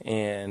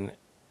 And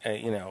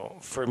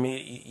for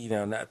me,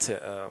 not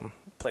to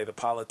play the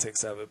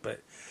politics of it,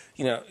 but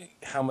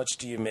how much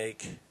do you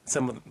make?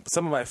 Some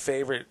of my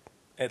favorite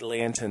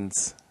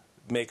Atlantans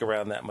make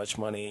around that much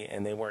money,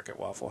 and they work at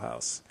Waffle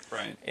House.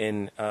 Right.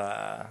 And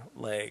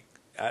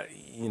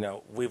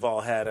we've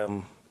all had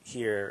them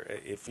here.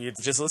 If you're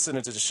just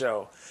listening to the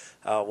show,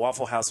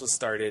 Waffle House was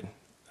started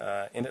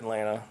in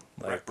Atlanta,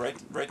 like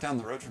right down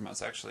the road from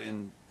us, actually,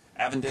 in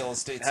Avondale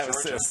Estates,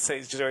 Georgia.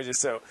 Estates, Georgia.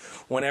 So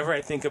whenever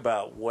I think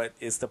about what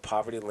is the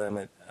poverty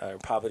limit or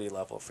poverty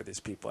level for these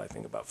people, I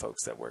think about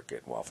folks that work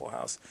at Waffle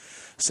House.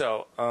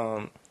 So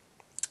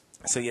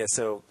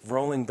so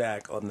rolling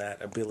back on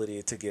that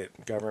ability to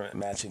get government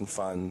matching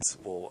funds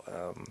will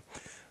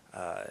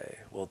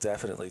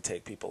definitely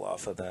take people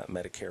off of the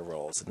Medicare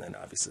rolls, and then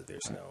obviously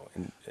there's no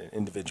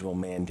individual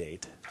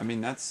mandate. I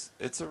mean,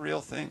 it's a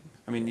real thing.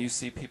 I mean, you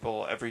see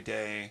people every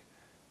day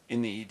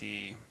in the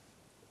ED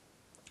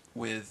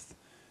with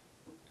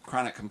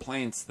chronic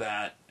complaints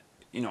that,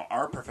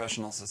 our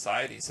professional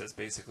society says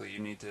basically you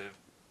need to,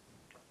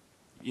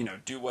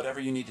 do whatever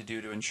you need to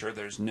do to ensure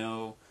there's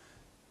no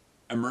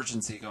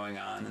emergency going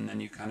on, and then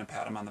you kind of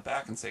pat them on the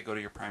back and say, go to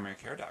your primary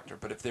care doctor.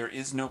 But if there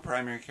is no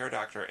primary care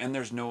doctor and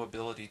there's no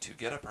ability to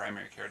get a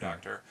primary care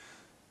doctor,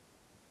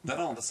 then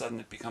all of a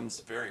sudden it becomes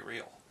very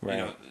real.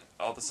 Right.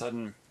 All of a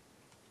sudden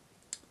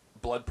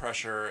blood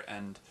pressure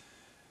and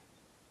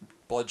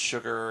blood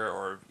sugar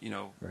or,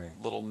 Right.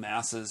 little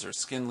masses or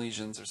skin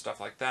lesions or stuff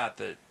like that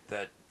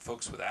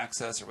folks with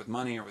access or with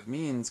money or with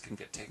means can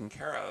get taken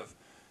care of.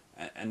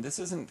 And this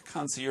isn't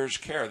concierge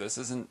care. This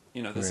isn't,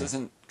 this Right.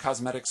 isn't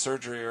cosmetic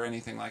surgery or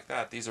anything like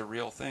that. These are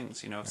real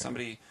things. If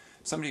somebody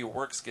who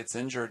works gets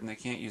injured and they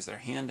can't use their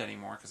hand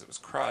anymore because it was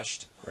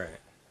crushed,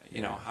 Right.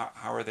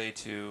 how are they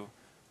to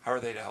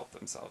help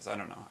themselves? I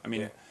don't know. I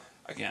mean, Yeah.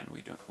 again,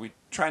 we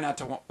try not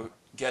to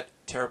get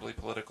terribly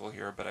political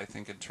here, but I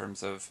think in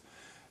terms of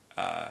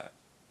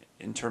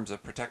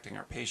protecting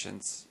our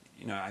patients,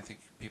 I think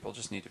people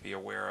just need to be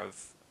aware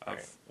of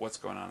Right. what's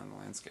going on in the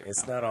landscape.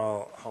 It's now. not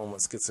all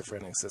homeless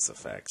schizophrenics. It's a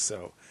fact.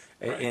 So,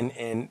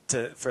 Right.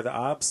 for the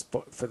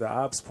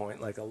obs point,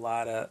 like a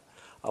lot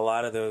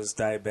of those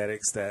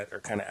diabetics that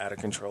are kind of out of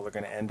control are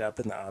going to end up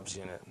in the obs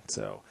unit.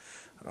 So,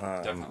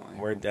 Definitely.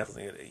 we're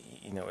definitely,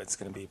 it's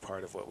going to be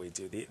part of what we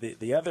do.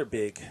 The other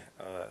big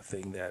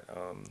thing that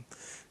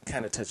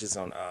kind of touches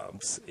on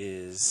obs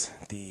is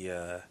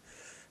the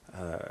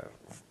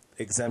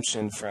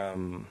exemption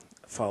from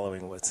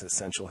following what's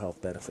essential health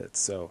benefits.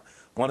 So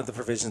one of the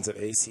provisions of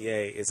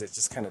ACA is it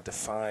just kind of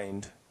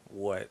defined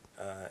what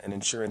an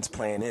insurance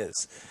plan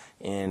is.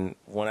 And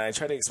when I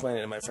try to explain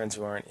it to my friends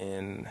who aren't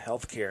in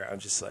healthcare, I'm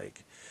just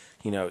like,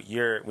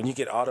 when you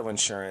get auto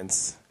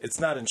insurance, it's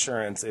not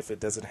insurance if it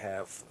doesn't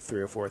have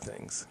 3 or 4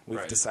 things. We've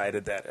Right.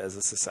 decided that as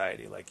a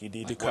society, like you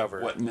need to Like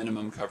cover what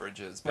minimum coverage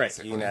is, right.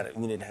 basically. You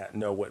need to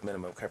know what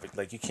minimum coverage.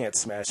 Like you can't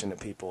smash into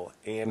people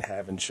and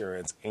have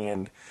insurance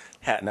and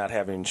not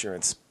having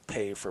insurance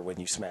pay for when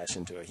you smash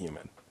into a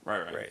human.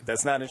 Right.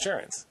 That's not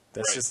insurance.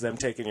 That's Right. just them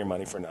taking your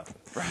money for nothing.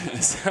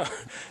 Right.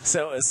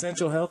 So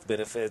essential health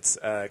benefits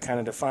kind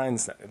of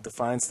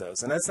defines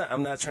those, and that's not.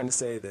 I'm not trying to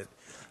say that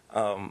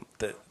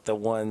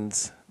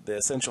the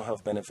essential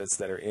health benefits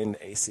that are in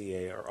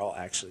ACA are all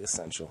actually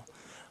essential,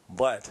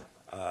 but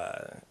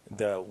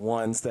the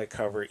ones that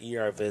cover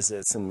ER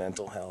visits and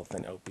mental health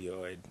and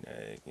opioid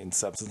and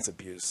substance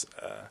abuse,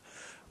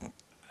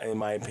 in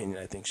my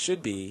opinion, I think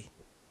should be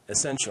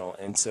essential.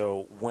 And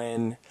so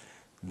when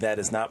that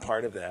is not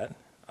part of that,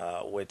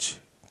 which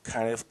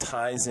kind of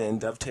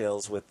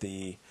dovetails with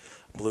the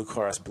Blue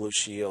Cross Blue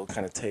Shield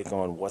kind of take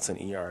on what's an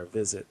ER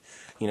visit,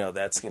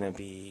 that's going to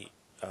be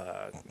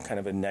kind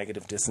of a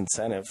negative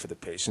disincentive for the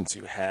patients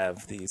who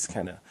have these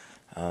kind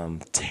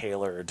of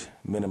tailored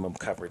minimum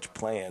coverage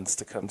plans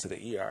to come to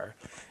the ER.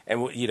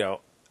 And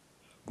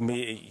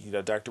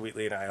Dr.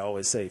 Wheatley and I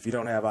always say, if you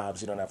don't have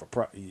OBS, you don't have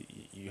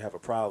you have a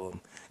problem,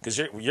 because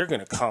you're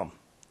going to come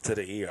to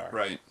the ER.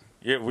 Right.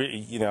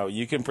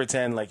 You can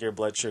pretend like your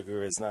blood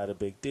sugar is not a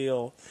big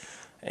deal,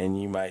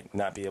 and you might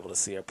not be able to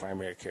see a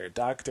primary care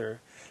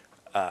doctor.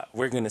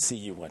 We're going to see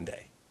you one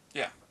day.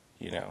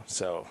 Yeah.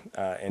 So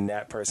and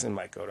that person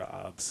might go to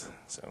OBS.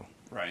 So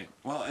Right.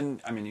 Well,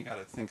 and I mean, you got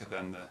to think of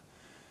then the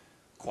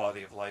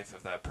quality of life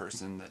of that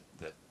person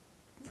that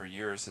for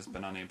years has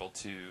been unable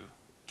to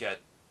get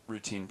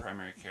routine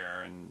primary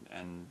care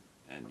and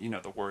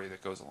the worry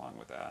that goes along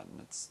with that,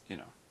 and it's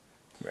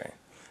right.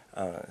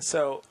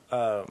 So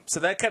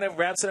that kind of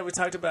wraps it up. We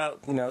talked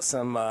about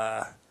some.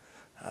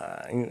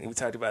 We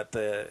talked about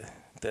the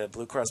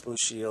Blue Cross Blue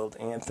Shield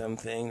anthem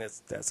thing.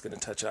 That's going to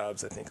touch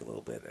OBS, I think, a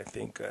little bit. I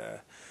think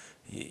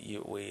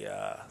we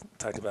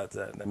talked about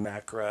the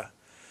MACRA.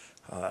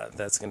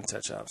 That's going to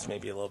touch OBS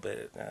maybe a little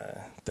bit.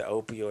 The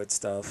opioid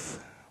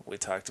stuff we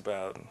talked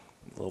about a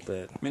little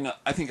bit. I mean,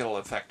 I think it'll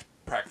affect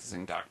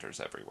practicing doctors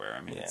everywhere.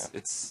 I mean,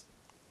 Yeah.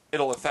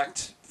 it'll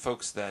affect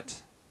folks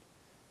that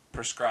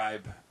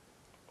prescribe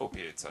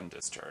opiates on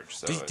discharge.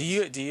 So Do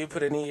you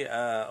put any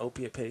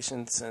opiate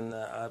patients in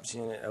the OBS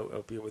unit,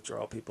 opiate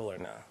withdrawal people, or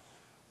no?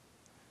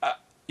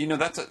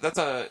 That's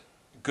a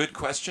good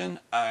question.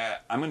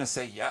 I'm going to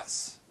say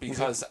yes,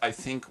 because I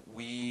think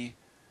we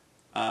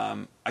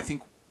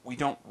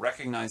don't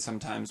recognize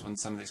sometimes when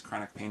some of these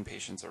chronic pain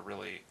patients are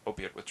really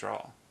opiate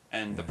withdrawal.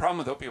 And the problem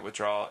with opiate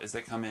withdrawal is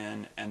they come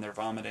in and they're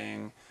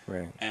vomiting,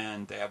 Right.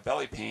 and they have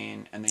belly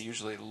pain, and they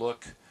usually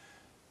look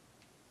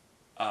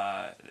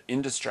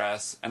in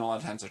distress, and a lot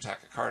of times they're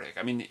tachycardic.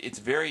 I mean, it's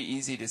very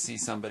easy to see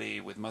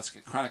somebody with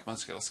chronic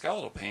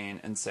musculoskeletal pain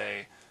and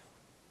say,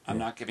 I'm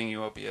not giving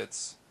you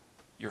opiates,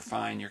 you're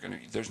fine,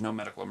 there's no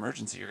medical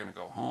emergency, you're going to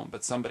go home.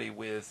 But somebody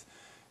with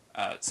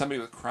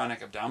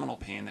chronic abdominal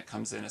pain that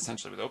comes in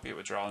essentially with opiate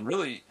withdrawal, and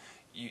really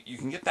you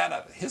can get that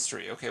out of the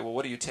history. Okay, well,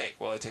 what do you take?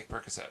 Well, I take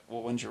Percocet.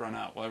 Well, when did you run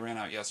out? Well, I ran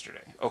out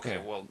yesterday. Okay,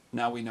 well,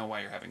 now we know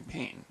why you're having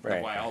pain. Right,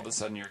 And why all right. of a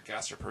sudden your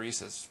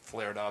gastroparesis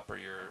flared up, or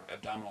your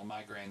abdominal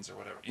migraines or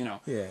whatever,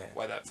 Yeah.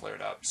 why that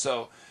flared up.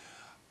 So,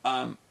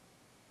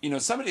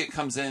 somebody that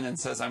comes in and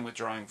says, I'm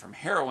withdrawing from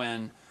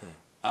heroin,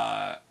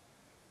 I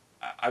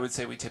would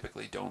say we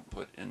typically don't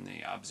put in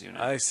the OBS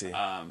unit. I see.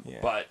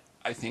 But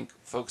I think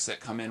folks that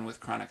come in with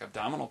chronic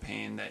abdominal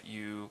pain, that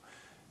you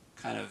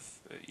kind of,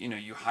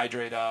 you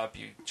hydrate up,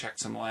 you check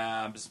some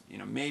labs,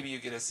 maybe you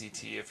get a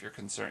CT if you're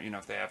concerned,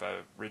 if they have a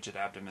rigid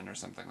abdomen or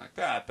something like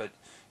that, but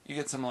you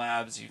get some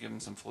labs, you give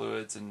them some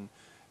fluids, and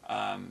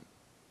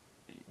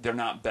they're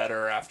not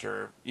better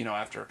after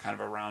kind of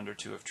a round or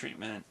two of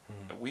treatment.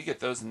 We get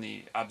those in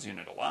the OBS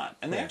unit a lot,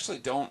 and they actually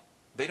don't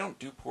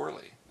do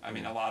poorly. I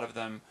mean, a lot of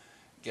them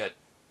get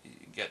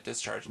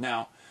discharged.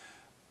 Now,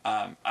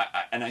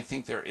 I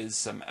think there is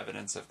some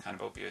evidence of kind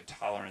of opioid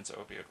tolerance,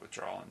 opioid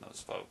withdrawal in those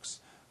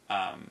folks.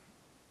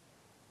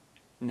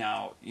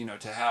 Now,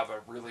 to have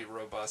a really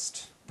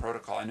robust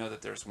protocol, I know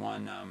that there's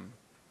one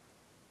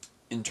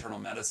internal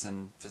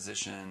medicine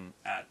physician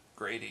at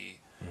Grady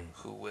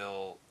who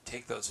will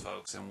take those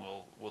folks and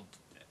will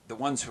the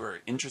ones who are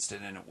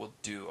interested in it will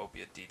do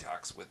opiate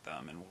detox with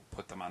them, and will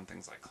put them on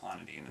things like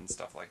clonidine and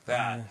stuff like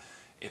that.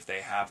 If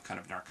they have kind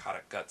of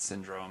narcotic gut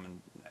syndrome,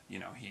 and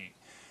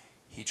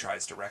he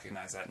tries to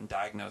recognize that and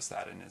diagnose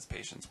that in his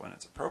patients when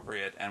it's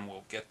appropriate, and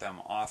will get them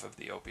off of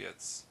the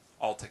opiates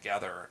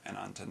altogether and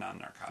onto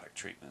non-narcotic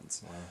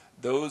treatments. Wow.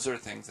 Those are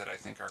things that I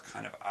think are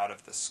kind of out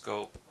of the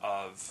scope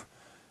of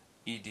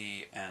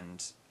ED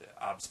and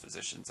OBS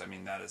physicians. I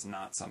mean, that is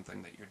not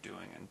something that you're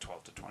doing in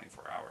 12 to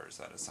 24 hours.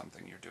 That is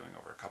something you're doing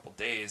over a couple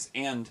days,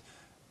 and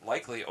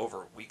likely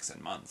over weeks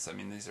and months. I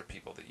mean, these are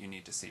people that you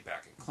need to see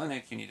back in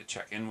clinic. You need to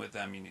check in with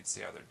them. You need to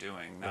see how they're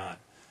doing.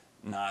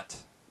 Not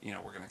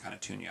we're going to kind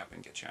of tune you up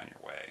and get you on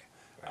your way.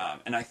 Right.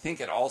 And I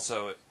think it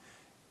also,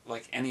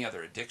 like any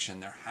other addiction,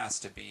 there has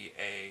to be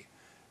a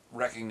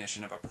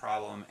recognition of a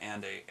problem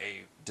and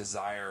a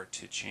desire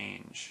to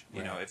change.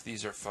 Right. If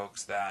these are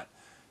folks that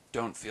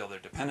don't feel they're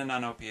dependent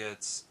on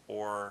opiates,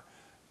 or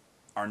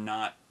are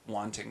not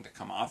wanting to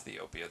come off the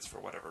opiates for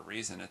whatever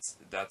reason,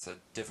 that's a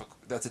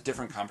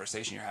different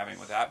conversation you're having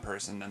with that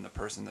person than the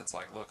person that's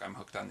like, look, I'm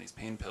hooked on these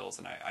pain pills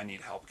and I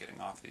need help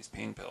getting off these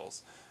pain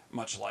pills.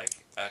 Much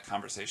like a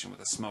conversation with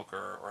a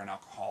smoker or an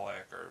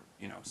alcoholic, or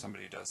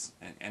somebody who does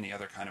any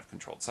other kind of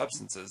controlled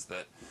substances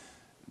that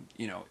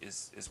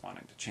is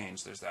wanting to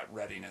change. There's that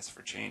readiness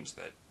for change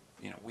that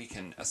we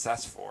can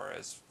assess for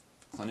as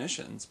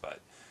clinicians, but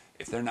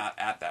if they're not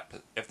at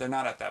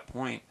that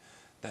point,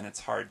 then it's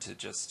hard to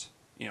just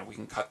we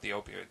can cut the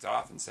opioids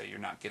off and say you're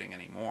not getting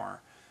any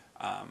more.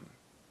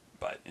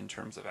 But in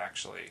terms of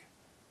actually,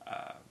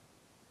 and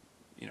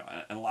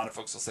a lot of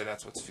folks will say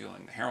that's what's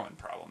fueling the heroin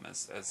problem,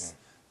 as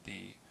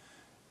the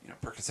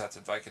Percocets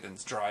and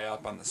Vicodins dry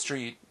up on the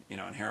street,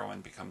 and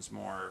heroin becomes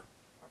more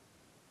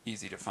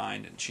easy to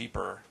find and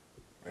cheaper.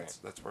 Right.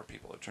 That's where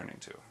people are turning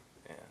to.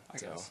 Yeah. I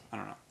guess. I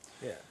don't know.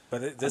 Yeah,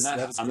 but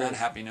On that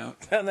happy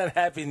note. On that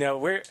happy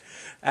note,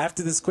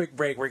 after this quick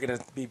break, we're gonna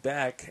be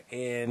back,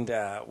 and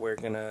we're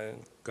gonna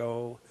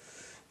go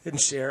and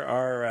share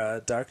our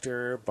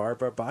Dr.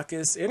 Barbara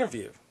Bacchus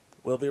interview.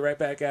 We'll be right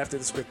back after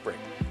this quick break.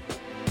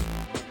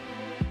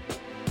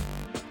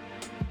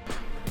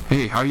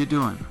 Hey, how you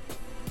doing?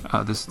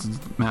 This is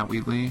Matt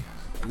Wheatley.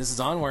 And this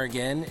is Onward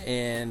again,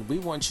 and we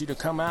want you to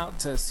come out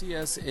to see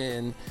us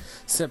in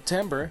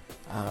September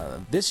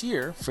this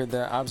year for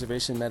the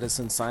Observation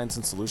Medicine Science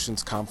and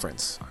Solutions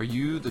Conference. Are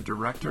you the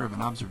director of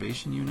an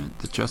observation unit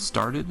that just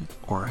started,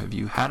 or have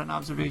you had an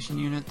observation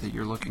unit that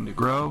you're looking to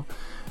grow?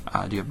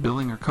 Do you have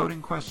billing or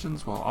coding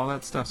questions? Well, all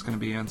that stuff's going to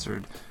be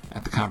answered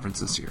at the conference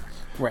this year.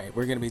 Right.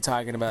 We're going to be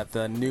talking about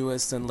the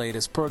newest and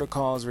latest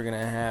protocols. We're going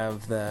to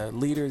have the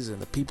leaders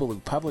and the people who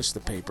publish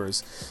the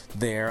papers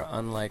there,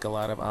 unlike a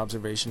lot of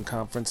observation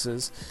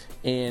conferences.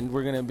 And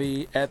we're going to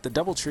be at the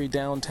Doubletree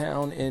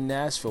downtown in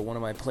Nashville, one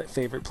of my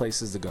favorite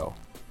places to go.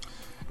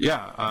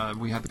 Yeah,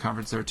 we had the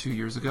conference there 2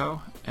 years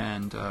ago,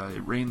 and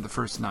it rained the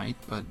first night,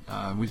 but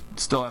we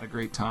still had a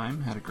great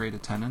time, had a great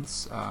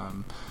attendance.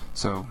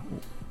 So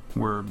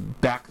we're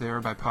back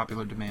there by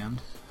popular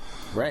demand.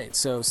 Right.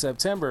 So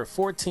September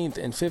 14th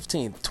and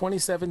 15th,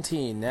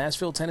 2017,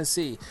 Nashville,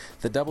 Tennessee,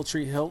 the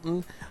Doubletree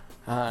Hilton,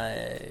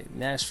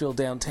 Nashville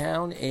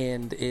downtown,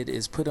 and it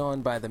is put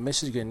on by the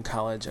Michigan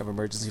College of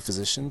Emergency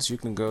Physicians. You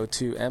can go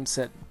to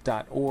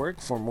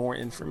mset.org for more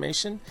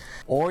information,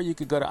 or you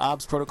could go to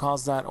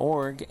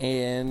obsprotocols.org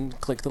and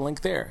click the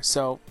link there.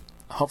 So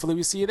hopefully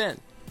we see you then.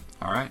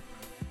 All right.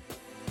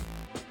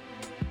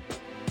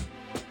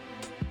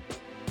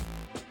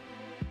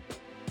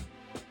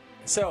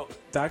 So,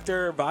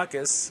 Dr.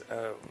 Bacchus,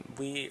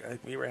 we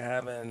were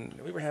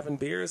having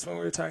beers when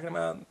we were talking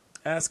about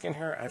asking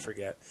her. I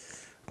forget,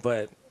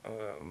 but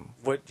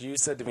what you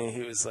said to me,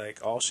 he was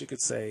like, all she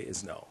could say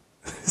is no.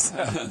 So,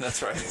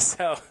 That's right.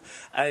 So,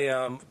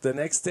 I the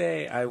next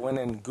day I went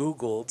and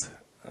Googled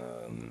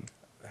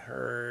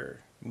her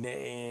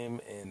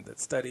name and the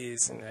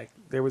studies, and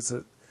there was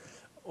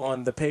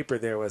on the paper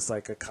there was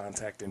like a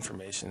contact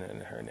information,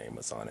 and her name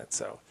was on it.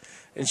 So,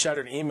 and shot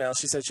her an email.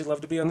 She said she'd love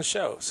to be on the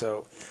show.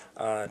 So,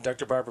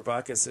 Dr. Barbara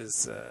Bacchus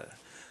is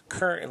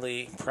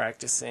currently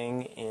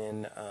practicing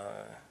in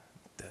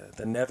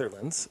the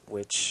Netherlands,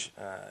 which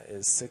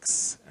is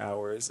 6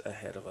 hours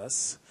ahead of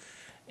us,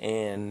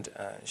 and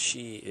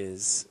she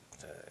is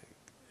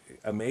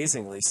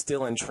amazingly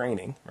still in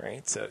training.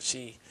 Right, so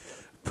she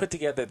put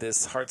together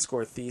this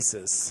HeartScore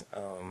thesis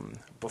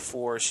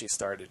before she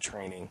started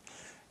training.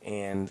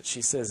 And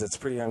she says it's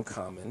pretty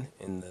uncommon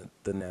in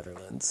the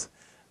Netherlands.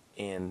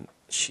 And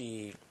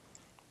she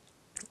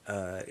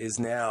is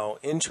now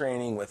in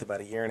training with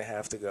about a year and a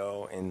half to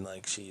go. And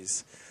like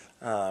she's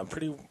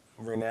pretty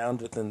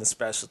renowned within the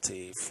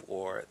specialty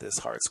for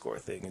this HeartScore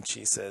thing. And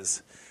she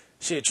says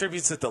she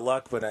attributes it to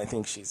luck, but I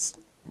think she's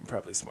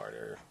probably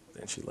smarter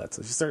than she lets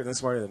us. She's certainly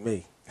smarter than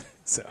me.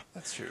 So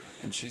That's true.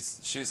 And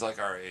she's like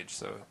our age,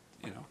 so,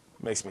 you know.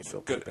 Makes me feel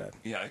good. Bad.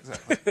 Yeah,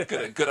 exactly.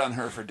 Good on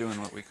her for doing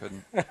what we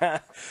couldn't.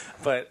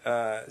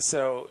 But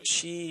so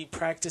she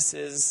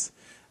practices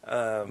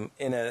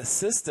in a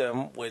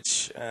system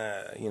which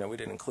we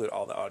didn't include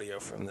all the audio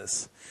from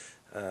this.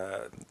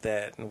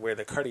 That where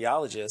the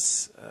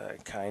cardiologists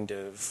kind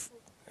of,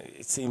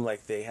 it seemed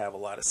like they have a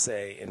lot of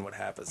say in what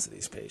happens to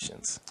these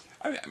patients.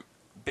 I mean,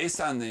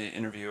 based on the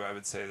interview, I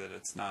would say that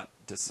it's not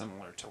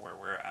dissimilar to where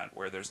we're at,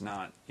 where there's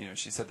not,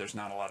 she said there's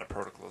not a lot of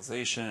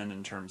protocolization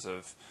in terms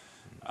of,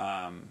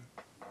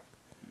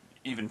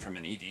 even from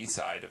an ED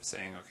side of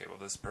saying, okay, well,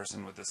 this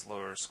person with this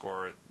lower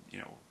score,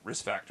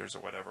 risk factors or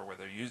whatever,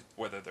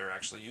 whether they're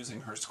actually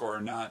using her score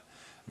or not,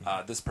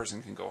 this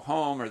person can go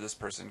home, or this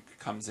person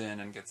comes in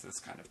and gets this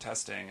kind of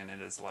testing, and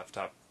it is left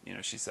up.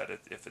 She said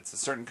if it's a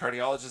certain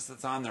cardiologist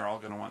that's on, they're all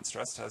going to want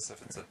stress tests.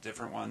 If it's a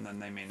different one, then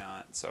they may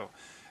not. So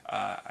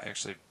I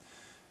actually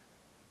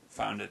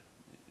found it,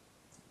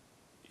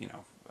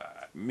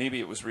 maybe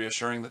it was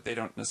reassuring that they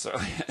don't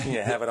necessarily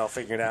have it all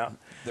figured out.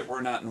 That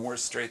we're not in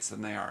worse straits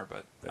than they are,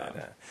 but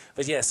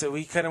yeah. So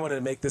we kind of wanted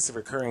to make this a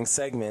recurring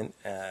segment.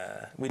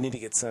 We need to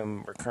get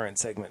some recurrent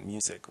segment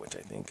music, which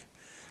I think,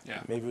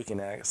 maybe we can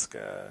ask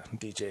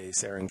DJ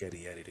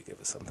Serengeti Eddie to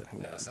give us something. Who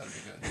knows? That'd be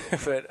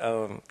good. But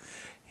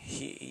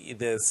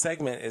the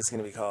segment is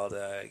going to be called,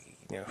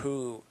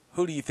 who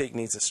do you think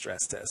needs a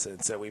stress test?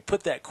 And so we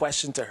put that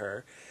question to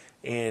her,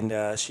 and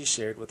she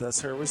shared with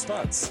us her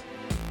response.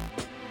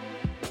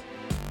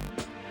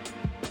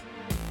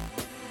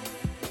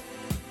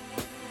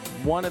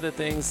 One of the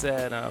things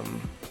that a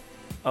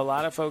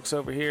lot of folks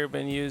over here have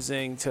been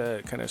using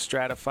to kind of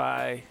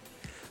stratify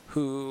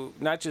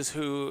not just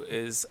who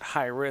is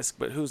high risk,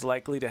 but who's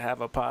likely to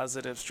have a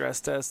positive stress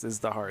test is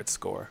the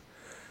HeartScore.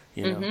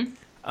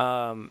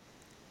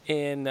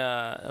 And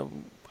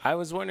I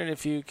was wondering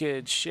if you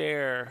could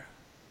share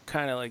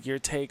kind of like your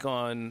take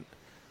on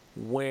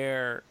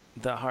where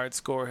the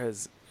HeartScore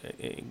has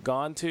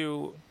gone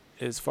to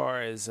as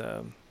far as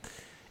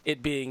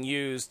it being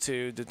used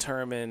to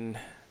determine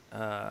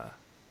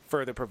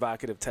further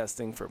provocative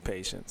testing for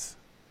patients.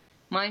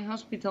 My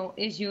hospital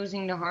is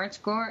using the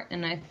HeartScore,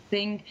 and I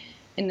think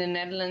in the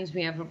Netherlands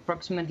we have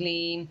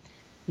approximately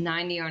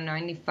 90 or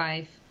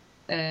 95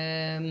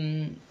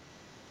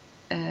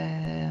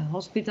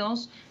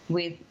 hospitals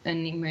with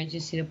an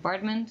emergency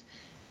department,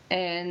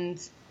 and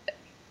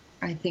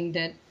I think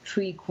that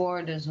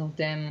 3/4 of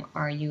them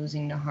are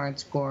using the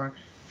HeartScore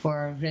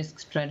for risk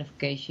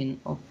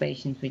stratification of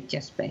patients with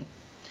chest pain.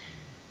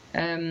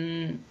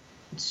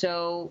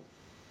 So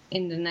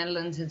in the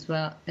Netherlands as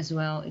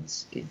well,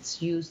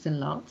 it's used a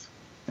lot.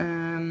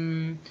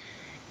 And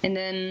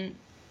then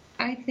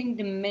I think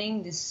the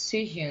main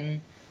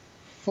decision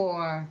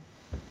for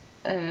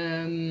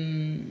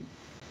where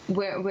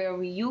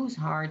we use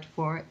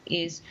HeartScore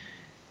is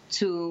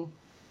to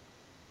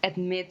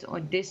admit or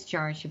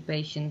discharge a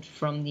patient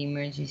from the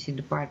emergency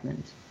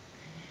department.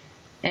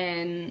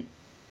 And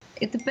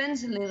it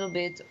depends a little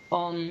bit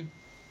on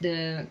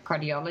the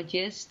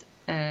cardiologist,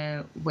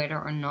 whether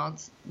or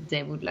not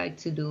they would like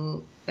to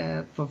do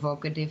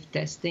provocative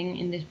testing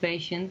in this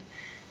patient,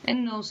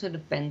 and it also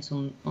depends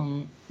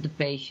on the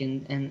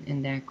patient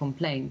and their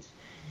complaints.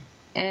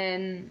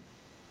 And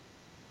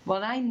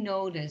what I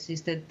notice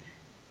is that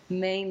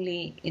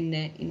mainly in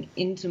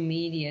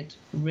intermediate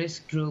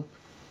risk group,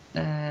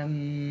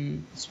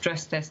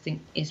 stress testing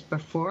is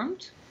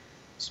performed,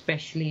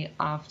 especially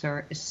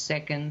after a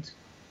second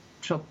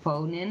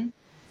troponin,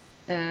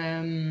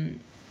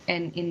 and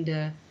in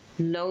the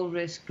low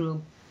risk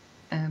group,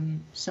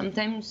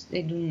 sometimes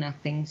they do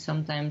nothing.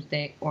 Sometimes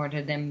they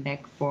order them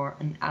back for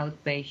an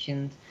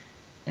outpatient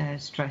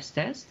stress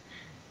test,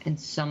 and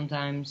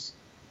sometimes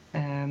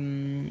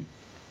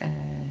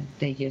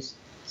they just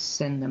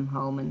send them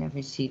home and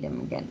never see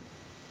them again.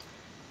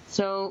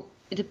 So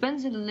it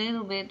depends a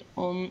little bit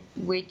on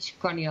which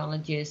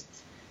cardiologist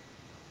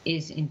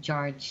is in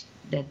charge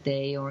that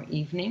day or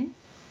evening.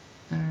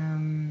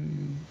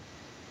 And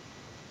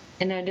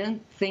I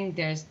don't think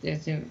there's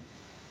a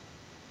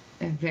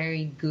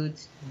very good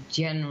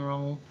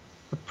general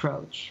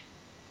approach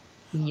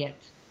yet.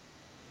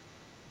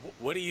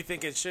 What do you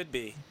think it should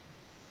be?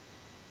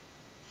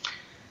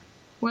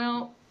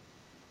 Well,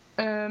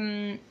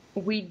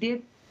 we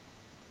did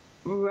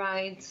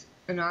write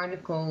an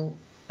article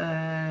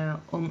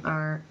on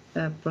our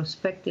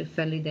prospective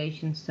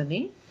validation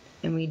study,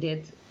 and we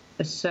did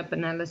a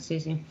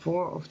sub-analysis in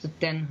 4 of the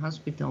 10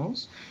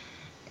 hospitals.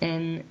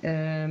 And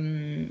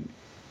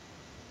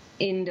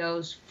in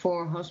those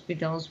 4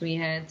 hospitals, we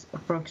had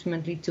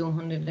approximately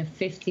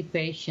 250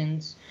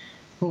 patients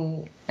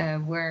who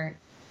were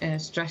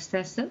stress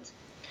tested.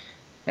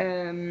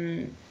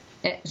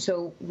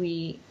 So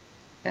we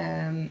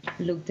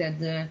looked at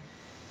the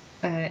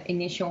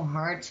initial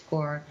heart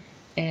score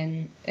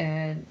and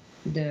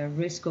the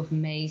risk of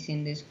MACE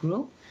in this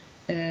group,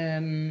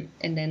 and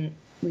then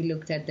we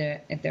looked at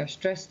their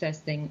stress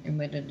testing and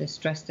whether the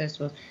stress test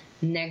was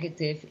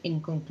negative,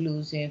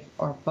 inconclusive,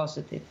 or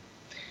positive.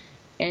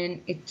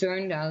 And it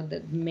turned out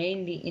that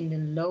mainly in the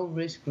low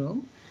risk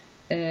group,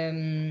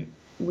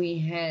 we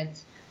had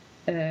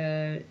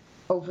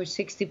over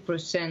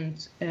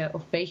 60%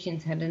 of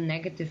patients had a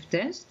negative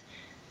test.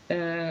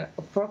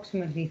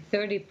 Approximately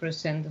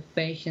 30% of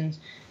patients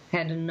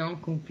had a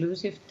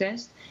non-conclusive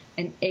test,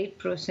 and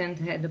 8%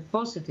 had a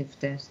positive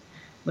test.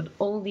 But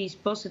all these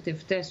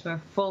positive tests were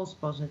false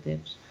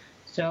positives.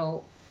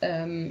 So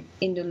in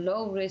the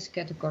low risk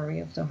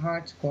category of the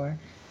heart score,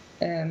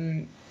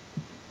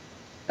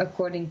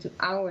 according to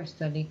our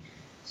study,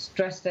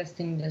 stress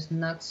testing does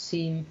not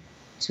seem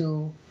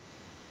to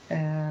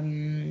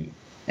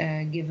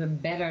give a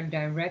better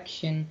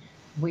direction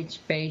which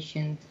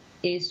patient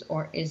is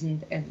or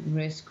isn't at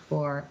risk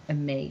for a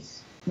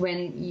MACE.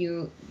 When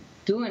you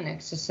do an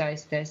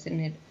exercise test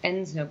and it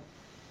ends up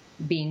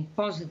being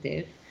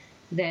positive,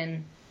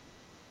 then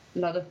a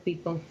lot of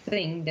people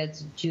think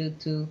that's due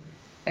to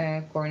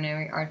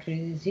coronary artery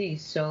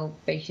disease. So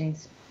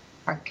patients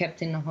are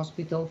kept in the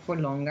hospital for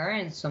longer,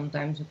 and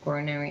sometimes a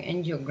coronary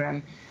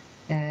angiogram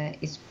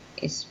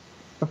is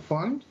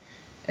performed.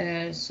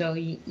 So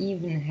you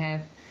even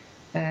have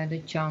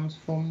the chance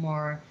for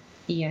more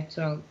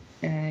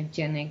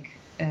iatrogenic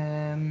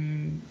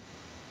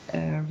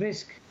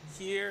risk.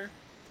 Here,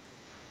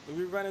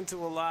 we run into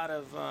a lot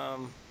of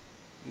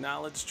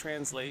knowledge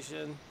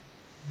translation,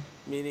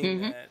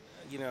 meaning that,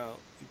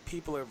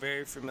 people are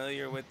very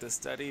familiar with the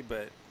study,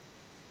 but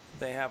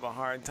they have a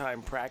hard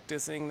time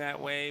practicing that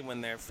way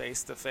when they're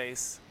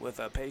face-to-face with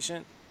a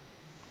patient.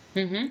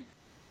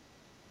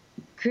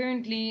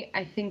 Currently,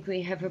 I think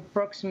we have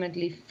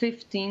approximately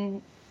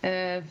 15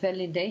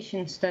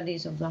 validation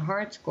studies of the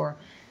heart score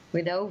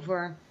with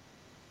over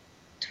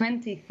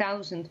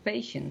 20,000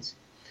 patients.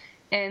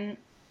 And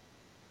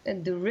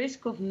the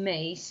risk of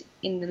MACE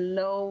in the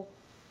low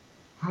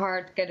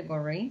heart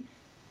category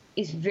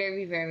is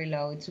very, very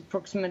low. It's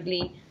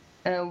approximately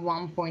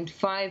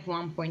 1.5,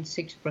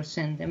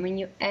 1.6%. And when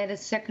you add a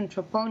second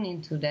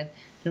troponin to that,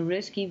 the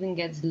risk even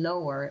gets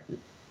lower,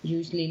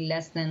 usually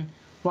less than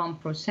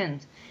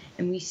 1%.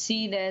 And we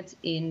see that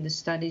in the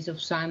studies of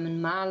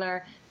Simon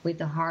Mahler with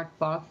the heart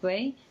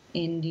pathway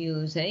in the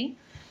USA.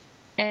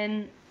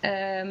 And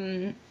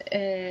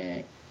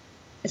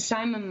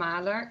Simon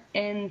Mahler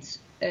and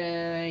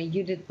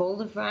Judith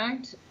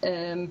Boldevaart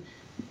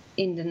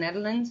in the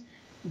Netherlands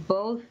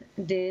both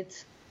did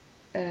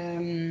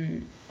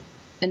an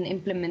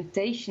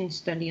implementation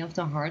study of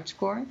the heart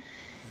score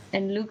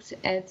and looked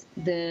at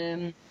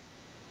the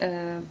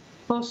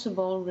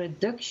possible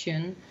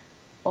reduction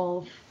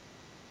of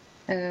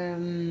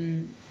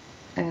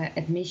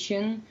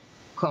admission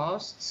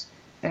costs,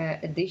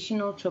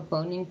 additional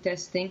troponin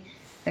testing,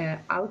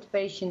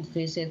 outpatient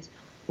visits,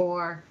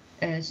 or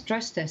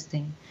stress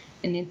testing.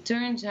 And it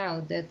turns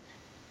out that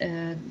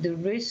the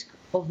risk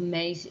of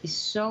MACE is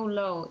so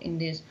low in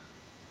this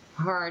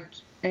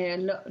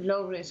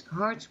low risk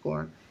heart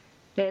score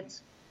that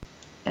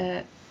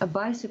a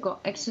bicycle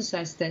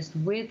exercise test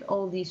with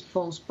all these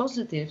false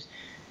positives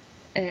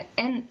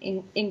and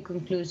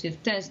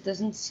inconclusive tests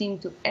doesn't seem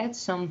to add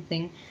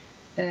something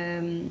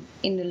in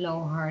the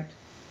low heart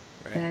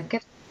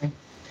category.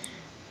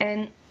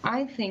 And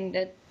I think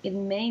that it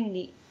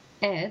mainly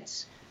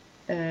adds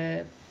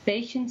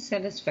patient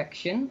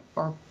satisfaction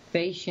or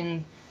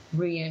patient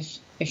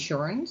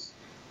reassurance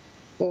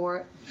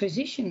or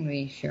physician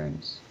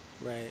reassurance.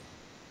 Right.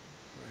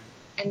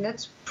 And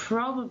that's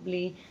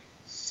probably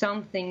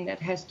something that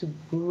has to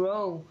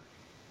grow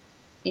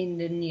in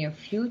the near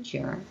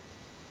future,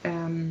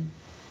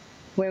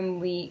 when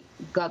we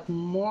got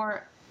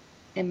more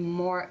and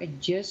more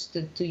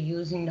adjusted to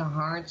using the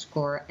heart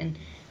score and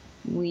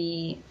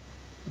we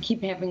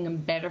keep having a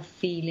better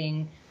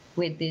feeling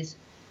with this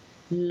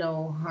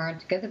low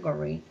heart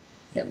category,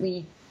 that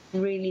we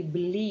really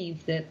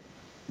believe that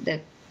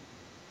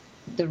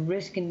the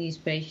risk in these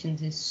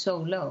patients is so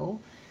low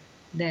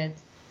that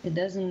it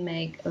doesn't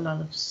make a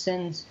lot of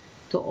sense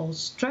to all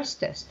stress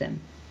test them.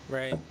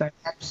 Right. But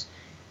perhaps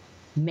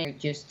maybe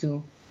just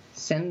to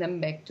send them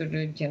back to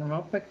the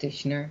general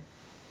practitioner,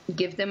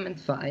 give them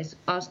advice,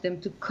 ask them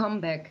to come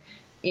back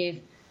if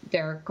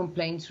their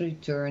complaints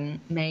return,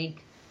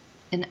 make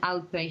an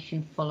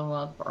outpatient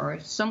follow-up or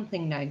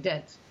something like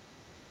that.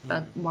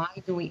 But why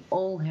do we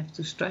all have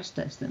to stress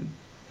test them?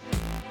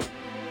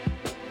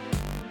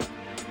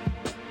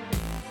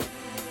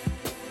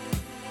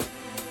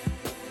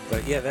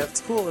 But yeah,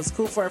 that's cool. It's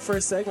cool for our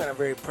first segment. I'm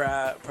very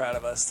proud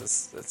of us.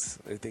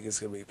 I think it's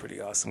going to be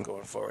pretty awesome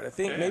going forward. I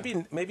think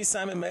maybe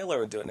Simon Mailer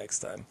will do it next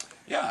time.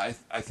 Yeah,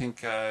 I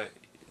think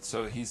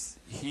so.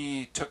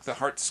 He took the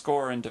heart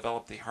score and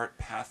developed the heart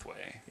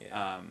pathway,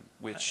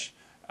 which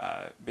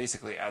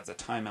basically adds a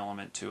time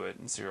element to it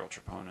and serial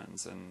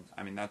troponins. And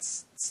I mean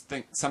that's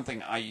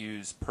something I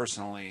use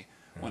personally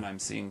when I'm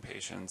seeing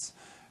patients,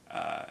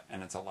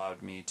 and it's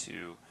allowed me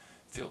to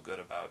feel good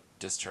about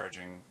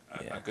discharging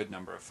a good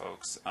number of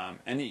folks.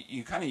 And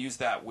you kind of use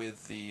that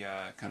with the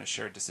kind of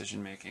shared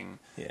decision-making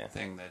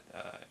thing that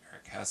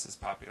Eric Hess is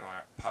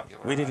popularized.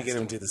 We need to get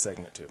him to do the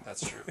segment too.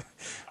 That's true.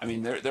 I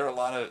mean, there are a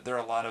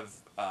lot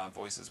of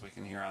voices we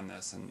can hear on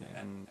this,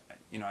 and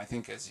you know, I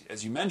think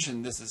as you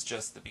mentioned, this is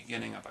just the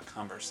beginning of a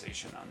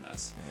conversation on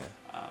this.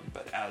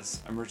 But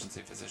as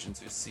emergency physicians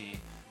who see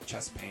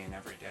chest pain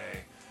every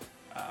day,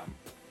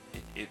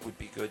 it would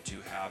be good to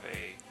have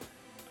a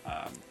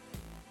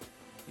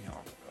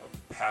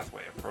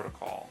pathway, a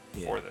protocol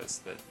for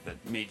this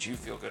that made you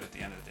feel good at the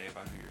end of the day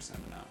about who you're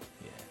sending out.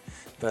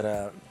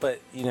 Yeah,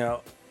 but you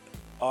know,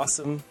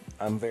 awesome.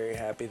 I'm very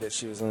happy that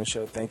she was on the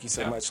show. Thank you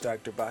so much,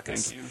 Dr.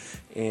 Bacchus. Thank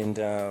you.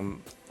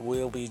 And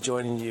we'll be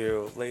joining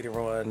you later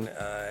on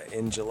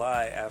in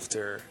July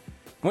after.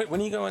 When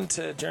are you going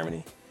to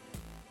Germany?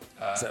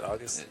 Is that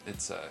August?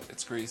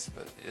 It's Greece,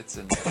 but it's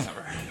in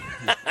September.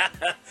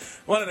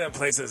 One of them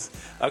places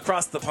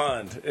across the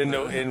pond. In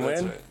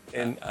when? Right.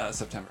 In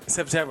September.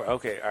 September.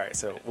 Okay. All right.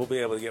 So we'll be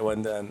able to get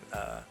one done.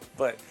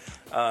 But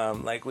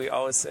like we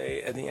always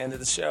say at the end of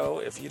the show,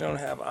 if you don't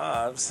have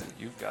OBS,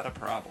 you've got a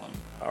problem.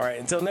 All right.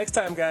 Until next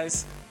time,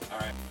 guys. All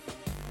right.